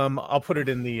 Yeah, I'll put it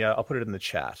in the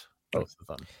chat. Both of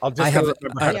them. I'll just.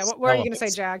 What were you going to say,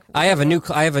 Jag? I have a new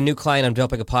client I'm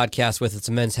developing a podcast with. It's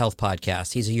a men's health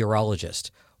podcast. He's a urologist.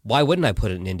 Why wouldn't I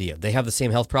put it in India? They have the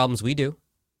same health problems we do.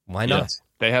 Why not? Yes,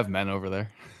 they have men over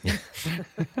there.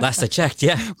 Last I checked,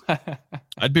 yeah.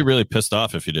 I'd be really pissed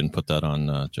off if you didn't put that on,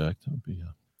 Jack. That would be.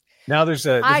 Now there's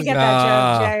a. I get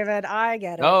that joke, David. I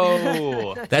get it.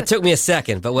 Oh, that took me a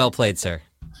second, but well played, sir.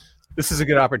 This is a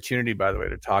good opportunity, by the way,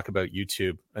 to talk about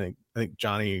YouTube. I think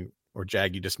Johnny or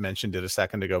Jag, you just mentioned it a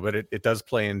second ago, but it does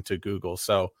play into Google.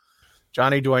 So,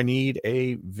 Johnny, do I need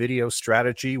a video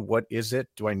strategy? What is it?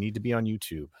 Do I need to be on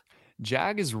YouTube?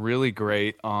 Jag is really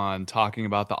great on talking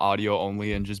about the audio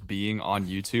only and just being on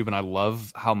YouTube. And I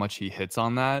love how much he hits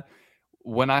on that.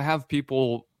 When I have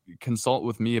people consult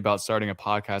with me about starting a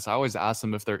podcast, I always ask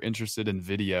them if they're interested in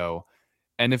video.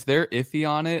 And if they're iffy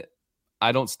on it,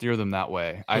 I don't steer them that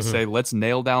way. I say, let's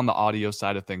nail down the audio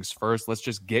side of things first. Let's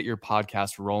just get your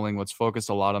podcast rolling. Let's focus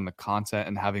a lot on the content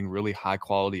and having really high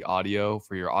quality audio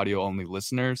for your audio only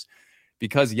listeners.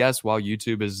 Because yes, while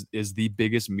YouTube is the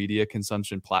biggest media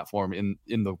consumption platform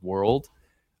in the world,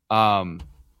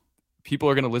 people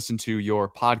are going to listen to your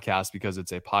podcast because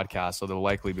it's a podcast. So they'll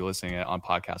likely be listening it on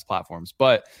podcast platforms.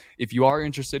 But if you are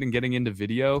interested in getting into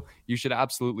video, you should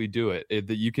absolutely do it.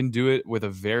 That you can do it with a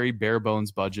very bare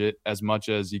bones budget, as much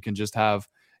as you can just have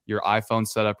your iPhone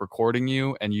set up recording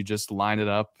you and you just line it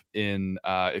up in,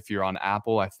 if you're on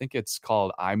Apple, I think it's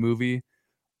called iMovie.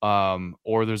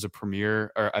 Or there's a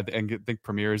Premiere, or I think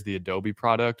Premiere is the Adobe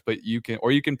product, but you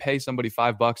can pay somebody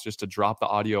 $5 just to drop the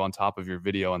audio on top of your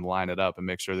video and line it up and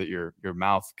make sure that your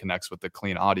mouth connects with the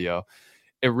clean audio.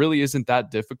 It really isn't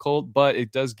that difficult, but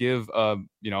it does give a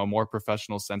more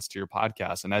professional sense to your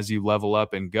podcast. And as you level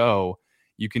up and go,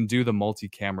 you can do the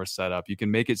multi-camera setup. You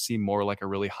can make it seem more like a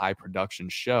really high production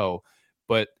show,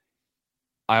 but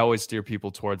I always steer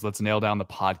people towards, let's nail down the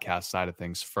podcast side of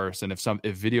things first. And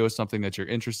if video is something that you're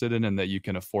interested in and that you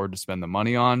can afford to spend the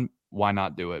money on, why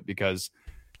not do it? Because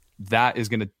that is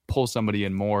going to pull somebody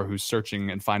in more who's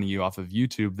searching and finding you off of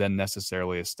YouTube than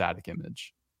necessarily a static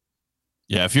image.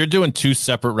 Yeah, if you're doing two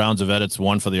separate rounds of edits,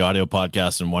 one for the audio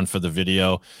podcast and one for the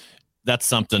video, that's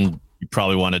something you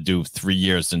probably want to do 3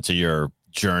 years into your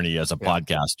journey as a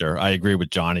podcaster. I agree with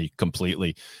Johnny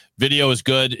completely. Video is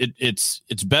good. It's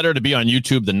better to be on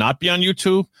YouTube than not be on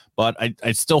YouTube, but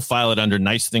I still file it under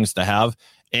nice things to have.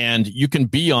 And you can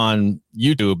be on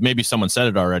YouTube. Maybe someone said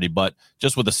it already, but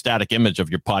just with a static image of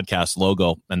your podcast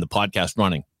logo and the podcast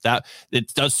running, that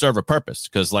it does serve a purpose,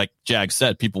 because like Jag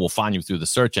said, people will find you through the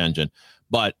search engine.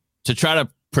 But to try to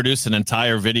produce an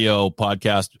entire video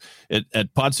podcast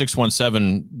at Pod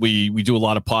 617, we do a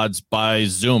lot of pods by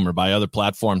Zoom or by other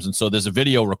platforms, and so there's a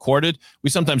video recorded. We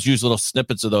sometimes use little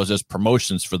snippets of those as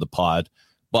promotions for the pod,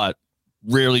 but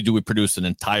rarely do we produce an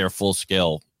entire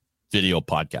full-scale video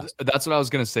podcast. That's what I was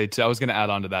going to say too. I was going to add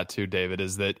on to that too, David,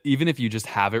 is that even if you just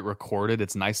have it recorded,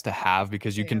 it's nice to have,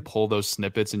 because you can pull those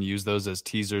snippets and use those as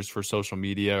teasers for social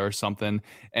media or something.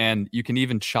 And you can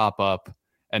even chop up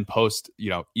and post,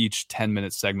 each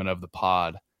 10-minute segment of the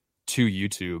pod to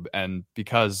YouTube. And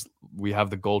because we have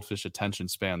the goldfish attention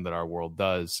span that our world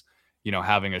does,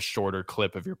 having a shorter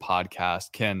clip of your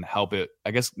podcast can help it,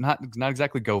 I guess, not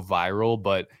exactly go viral,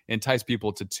 but entice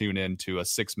people to tune in to a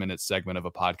 6-minute segment of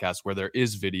a podcast where there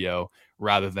is video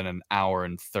rather than an hour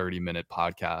and 30-minute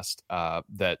podcast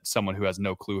that someone who has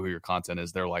no clue who your content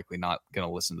is, they're likely not going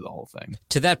to listen to the whole thing.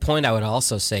 To that point, I would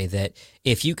also say that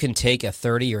if you can take a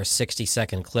 30 or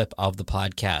 60-second clip of the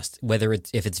podcast, whether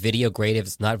if it's video, great. If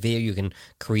it's not video, you can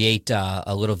create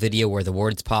a little video where the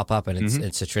words pop up and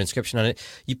it's a transcription on it.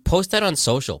 You post that on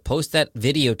social. Post that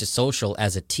video to social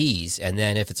as a tease. And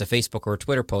then if it's a Facebook or a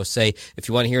Twitter post, say, if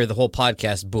you want to hear the whole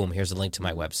podcast, boom, here's a link to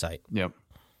my website. Yep.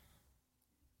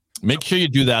 Make sure you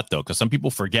do that, though, because some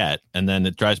people forget, and then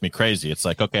it drives me crazy. It's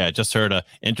like, okay, I just heard an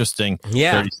interesting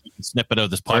 30-second snippet of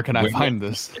this podcast. Where can I find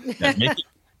this?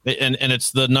 And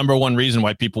it's the number one reason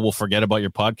why people will forget about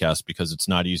your podcast, because it's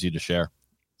not easy to share.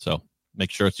 So make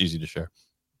sure it's easy to share.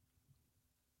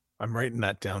 I'm writing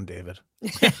that down, David.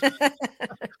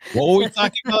 What were we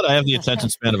talking about? I have the attention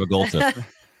span of a goldfish.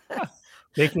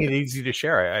 Making it easy to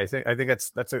share. I think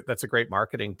that's a great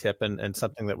marketing tip, and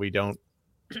something that we don't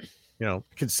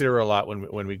consider a lot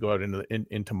when we go out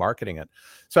into marketing it.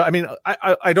 So, I mean,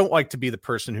 I don't like to be the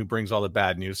person who brings all the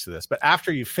bad news to this, but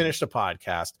after you finish a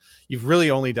podcast, you've really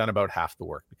only done about half the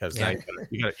work, because now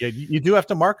you do have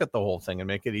to market the whole thing and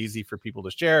make it easy for people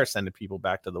to share, send people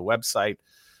back to the website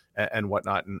and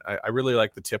whatnot. And I really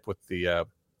like the tip with the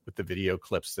video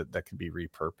clips that can be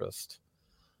repurposed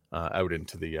out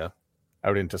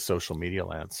into social media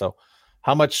land. So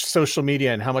how much social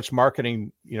media and how much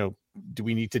marketing, do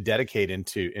we need to dedicate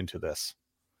into this?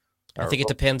 I think it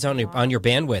depends on your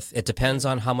bandwidth. It depends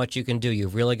on how much you can do.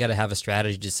 You've really got to have a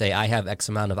strategy to say, I have X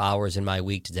amount of hours in my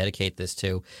week to dedicate this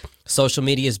to. Social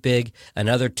media is big.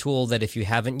 Another tool that, if you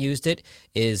haven't used it,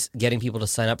 is getting people to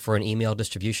sign up for an email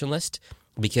distribution list.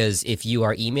 Because if you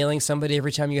are emailing somebody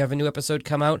every time you have a new episode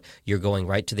come out, you're going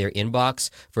right to their inbox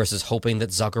versus hoping that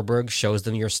Zuckerberg shows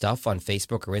them your stuff on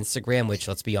Facebook or Instagram, which,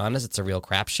 let's be honest, it's a real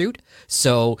crapshoot.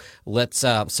 So let's,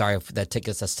 sorry if that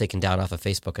tickets us taken down off of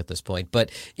Facebook at this point,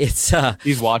 but it's...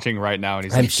 he's watching right now and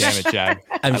he's like, damn it, Jag.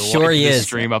 I'm sure he is.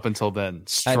 Stream up until then.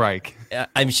 Strike.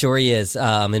 I'm sure he is in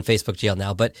Facebook jail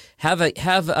now, but have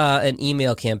an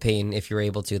email campaign if you're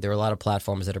able to. There are a lot of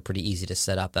platforms that are pretty easy to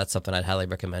set up. That's something I'd highly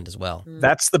recommend as well.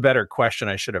 That's the better question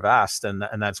I should have asked. And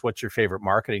that's, what's your favorite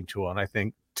marketing tool? And I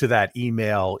think to that,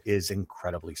 email is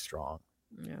incredibly strong.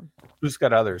 Yeah. Who's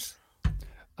got others?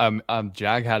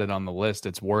 Jag had it on the list.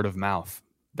 It's word of mouth.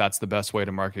 That's the best way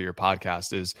to market your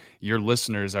podcast. Is your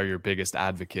listeners are your biggest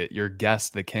advocate. Your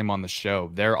guest that came on the show,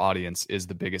 their audience is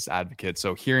the biggest advocate.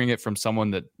 So hearing it from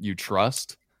someone that you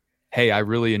trust, hey, I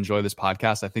really enjoy this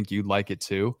podcast, I think you'd like it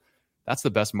too. That's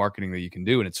the best marketing that you can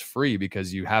do. And it's free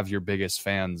because you have your biggest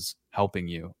fans helping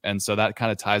you. And so that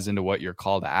kind of ties into what your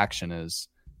call to action is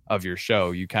of your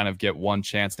show. You kind of get one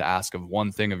chance to ask of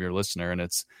one thing of your listener. And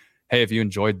it's, hey, if you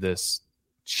enjoyed this,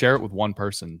 share it with one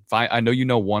person. I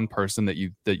know one person that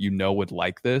you would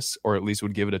like this, or at least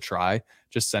would give it a try.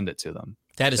 Just send it to them.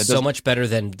 That is so much better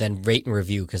than rate and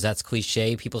review, because that's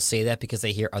cliche. People say that because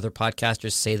they hear other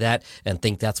podcasters say that and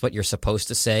think that's what you're supposed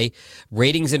to say.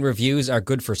 Ratings and reviews are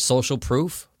good for social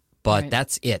proof, but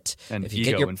that's it. And if you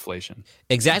ego get inflation.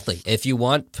 Exactly. If you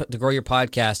want to grow your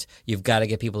podcast, you've got to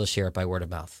get people to share it by word of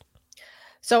mouth.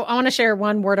 So I want to share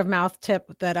one word of mouth tip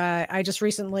that I just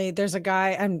recently, there's a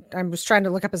guy, I was trying to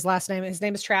look up his last name. His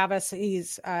name is Travis.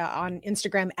 He's on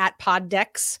Instagram at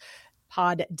Poddex.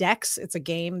 It's a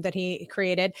game that he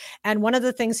created. And one of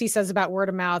the things he says about word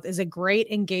of mouth is a great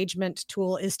engagement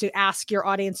tool is to ask your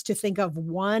audience to think of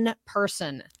one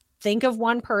person. Think of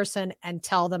one person and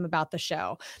tell them about the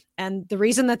show. And the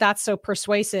reason that that's so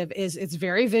persuasive is it's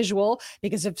very visual,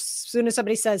 because as soon as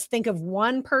somebody says, think of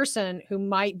one person who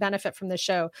might benefit from the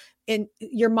show, in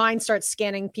your mind starts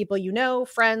scanning people,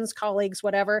 friends, colleagues,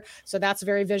 whatever. So that's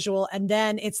very visual. And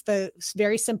then it's the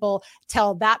very simple,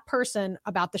 tell that person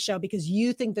about the show because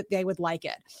you think that they would like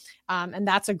it. And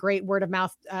that's a great word of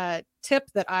mouth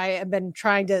tip that I have been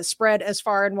trying to spread as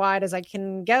far and wide as I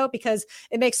can go, because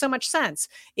it makes so much sense.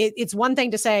 It's one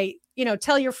thing to say,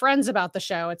 tell your friends about the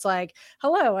show. It's like,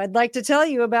 hello, I'd like to tell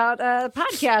you about a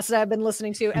podcast that I've been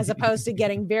listening to, as opposed to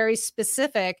getting very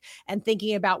specific and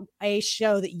thinking about a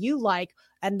show that you like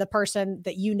and the person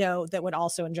that that would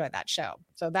also enjoy that show.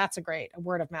 So that's a great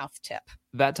word of mouth tip.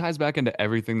 That ties back into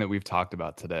everything that we've talked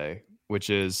about today, which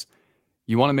is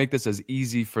you want to make this as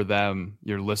easy for them,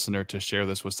 your listener, to share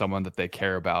this with someone that they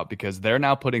care about, because they're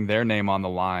now putting their name on the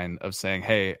line of saying,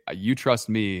 hey, you trust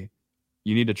me.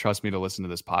 You need to trust me to listen to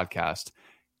this podcast.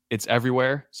 It's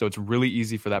everywhere. So it's really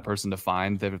easy for that person to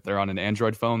find. If they're on an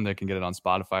Android phone, they can get it on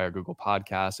Spotify or Google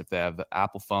Podcasts. If they have the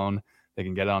Apple phone, they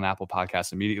can get it on Apple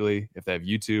Podcasts immediately. If they have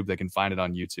YouTube, they can find it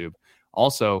on YouTube.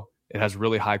 Also, it has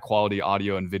really high quality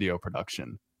audio and video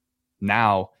production.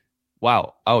 Now,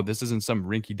 wow, oh, this isn't some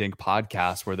rinky-dink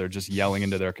podcast where they're just yelling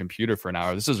into their computer for an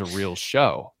hour. This is a real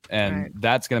show. And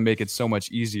that's going to make it so much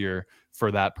easier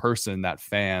for that person, that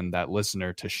fan, that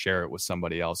listener to share it with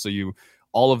somebody else. So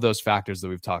all of those factors that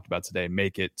we've talked about today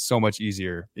make it so much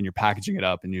easier, and you're packaging it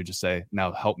up and you just say,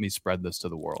 now help me spread this to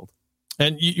the world.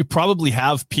 And you probably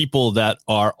have people that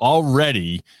are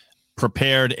already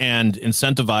prepared and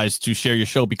incentivized to share your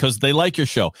show because they like your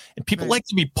show, and people like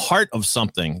to be part of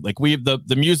something. Like we have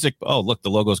the music. Oh, look, the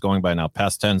logo's going by now,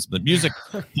 past tense. The music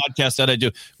podcast that I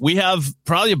do, we have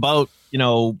probably about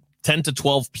 10 to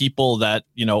 12 people that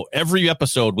every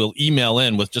episode will email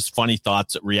in with just funny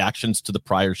thoughts, reactions to the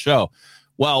prior show.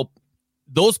 Well,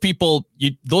 those people,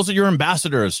 those are your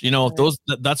ambassadors.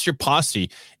 That's your posse.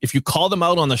 If you call them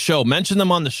out on the show, mention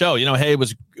them on the show. Hey, it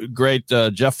was great.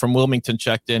 Jeff from Wilmington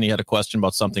checked in. He had a question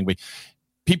about something.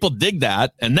 People dig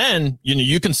that, and then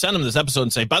you can send them this episode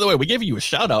and say, by the way, we gave you a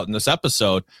shout out in this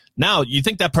episode. Now, you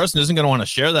think that person isn't going to want to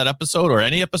share that episode or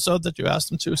any episode that you asked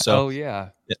them to? So,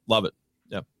 love it.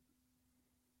 Yeah.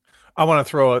 I want to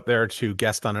throw out there to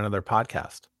guest on another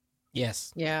podcast.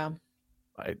 Yes. Yeah.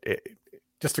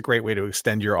 Just a great way to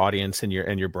extend your audience and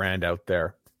your brand out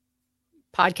there.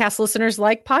 Podcast listeners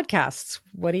like podcasts.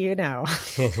 What do you know?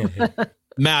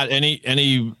 Matt,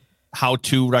 any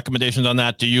how-to recommendations on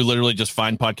that? Do you literally just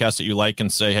find podcasts that you like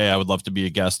and say, hey, I would love to be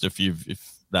a guest if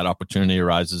that opportunity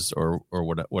arises or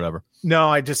whatever? No,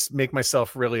 I just make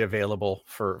myself really available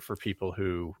for people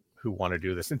who want to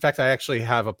do this. In fact, I actually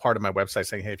have a part of my website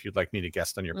saying, hey, if you'd like me to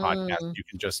guest on your podcast, you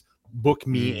can just book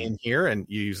me in here, and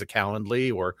you use a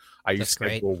Calendly, or I use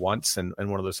Schedule once, and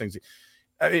one of those things.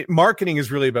 Marketing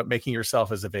is really about making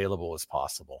yourself as available as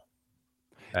possible.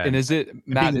 And is it,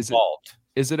 Matt,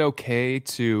 is it okay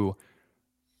to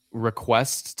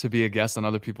request to be a guest on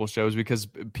other people's shows? Because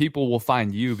people will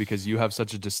find you because you have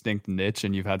such a distinct niche,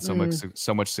 and you've had so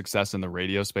much success in the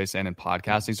radio space and in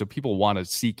podcasting. So people want to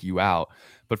seek you out.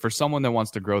 But for someone that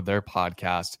wants to grow their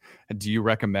podcast, do you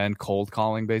recommend cold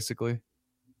calling basically?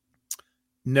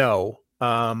 No.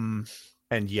 And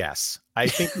yes, I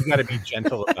think you got to be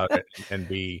gentle about it and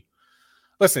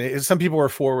listen, some people are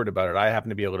forward about it. I happen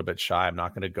to be a little bit shy. I'm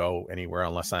not going to go anywhere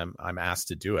unless I'm asked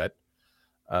to do it.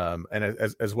 And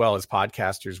as well as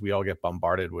podcasters, we all get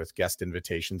bombarded with guest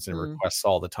invitations and requests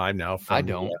all the time now. I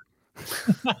don't.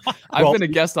 I've been a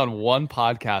guest on one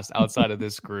podcast outside of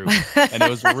this group, and it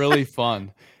was really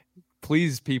fun.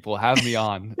 Please, people, have me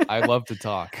on. I love to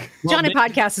talk. Johnny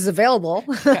Podcast is available.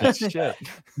 Shit.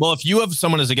 Well, if you have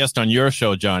someone as a guest on your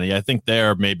show, Johnny, I think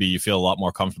maybe you feel a lot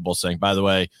more comfortable saying, by the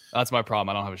way. That's my problem.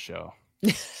 I don't have a show.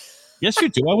 Yes, you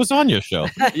do. I was on your show.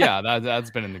 Yeah,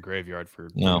 that's been in the graveyard for.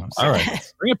 No, all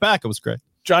right. Bring it back. It was great.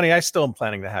 Johnny, I still am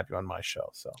planning to have you on my show.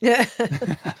 So. Yeah.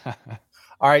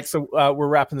 All right, so we're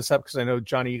wrapping this up because I know,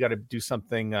 Johnny, you got to do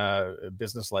something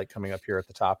business-like coming up here at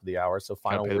the top of the hour. So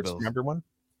final words from everyone.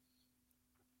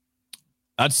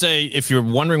 I'd say if you're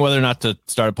wondering whether or not to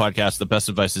start a podcast, the best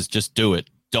advice is just do it.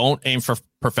 Don't aim for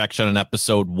perfection in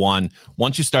episode 1.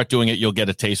 Once you start doing it, you'll get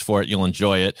a taste for it. You'll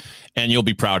enjoy it, and you'll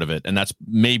be proud of it. And that's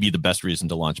maybe the best reason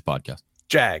to launch a podcast.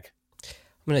 Jag.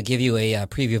 I'm going to give you a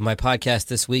preview of my podcast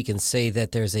this week and say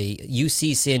that there's a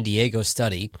UC San Diego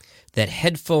study that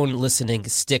headphone listening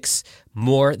sticks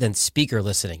more than speaker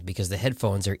listening because the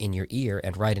headphones are in your ear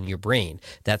and right in your brain.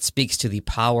 That speaks to the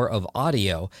power of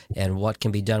audio and what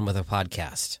can be done with a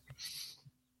podcast.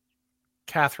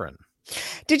 Catherine.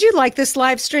 Did you like this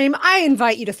live stream? I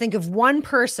invite you to think of one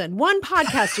person, one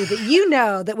podcaster that you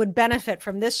know that would benefit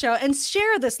from this show, and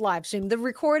share this live stream, the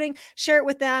recording, share it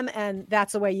with them. And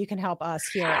that's a way you can help us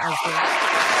here.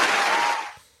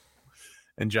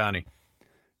 And Johnny.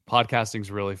 Podcasting's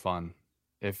really fun.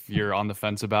 If you're on the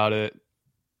fence about it,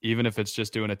 even if it's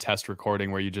just doing a test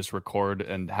recording where you just record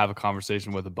and have a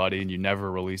conversation with a buddy and you never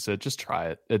release it, just try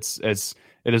it. It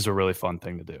is a really fun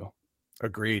thing to do.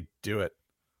 Agreed. Do it.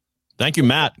 Thank you,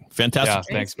 Matt. Fantastic.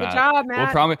 Yeah, thanks, Matt. Good job,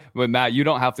 Matt. But Matt, you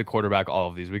don't have to quarterback all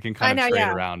of these. We can kind of trade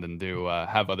around and do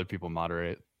have other people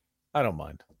moderate. I don't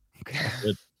mind. Okay.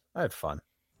 I had fun.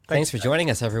 Thanks for joining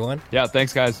us, everyone. Yeah,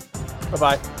 thanks, guys.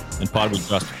 Bye-bye. And Pod with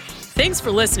Trust. Thanks for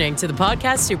listening to the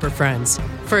podcast Super Friends.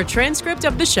 For a transcript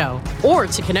of the show or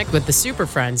to connect with the Super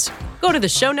Friends, go to the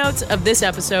show notes of this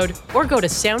episode or go to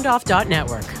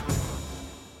soundoff.network.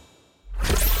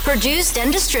 Produced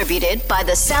and distributed by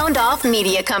the Sound Off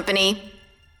Media Company.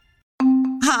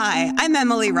 Hi, I'm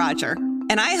Emily Roger,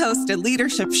 and I host a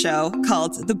leadership show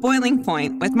called The Boiling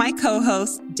Point with my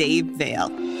co-host, Dave Vale.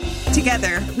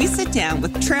 Together, we sit down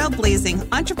with trailblazing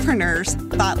entrepreneurs,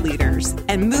 thought leaders,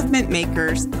 and movement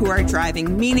makers who are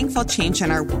driving meaningful change in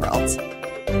our world.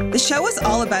 The show is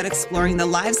all about exploring the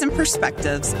lives and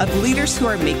perspectives of leaders who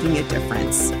are making a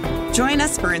difference. Join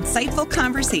us for insightful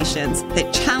conversations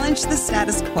that challenge the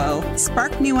status quo,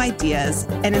 spark new ideas,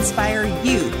 and inspire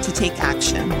you to take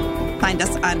action. Find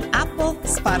us on Apple,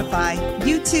 Spotify,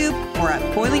 YouTube, or at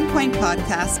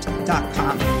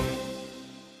boilingpointpodcast.com.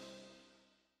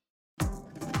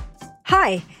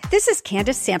 Hi, this is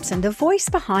Candace Sampson, the voice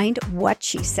behind What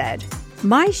She Said.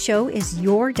 My show is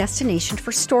your destination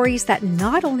for stories that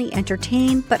not only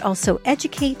entertain, but also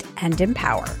educate and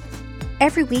empower.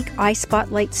 Every week, I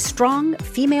spotlight strong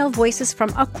female voices from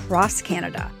across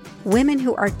Canada, women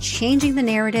who are changing the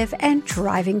narrative and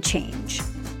driving change.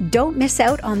 Don't miss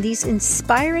out on these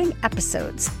inspiring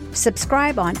episodes.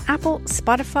 Subscribe on Apple,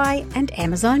 Spotify, and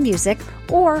Amazon Music,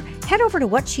 or head over to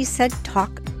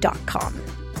whatshesaidtalk.com.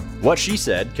 What She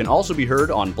Said can also be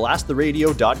heard on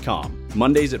blasttheradio.com,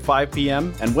 Mondays at 5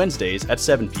 p.m. and Wednesdays at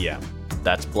 7 p.m.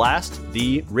 That's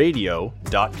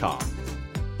blasttheradio.com.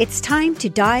 It's time to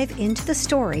dive into the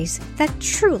stories that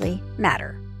truly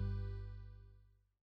matter.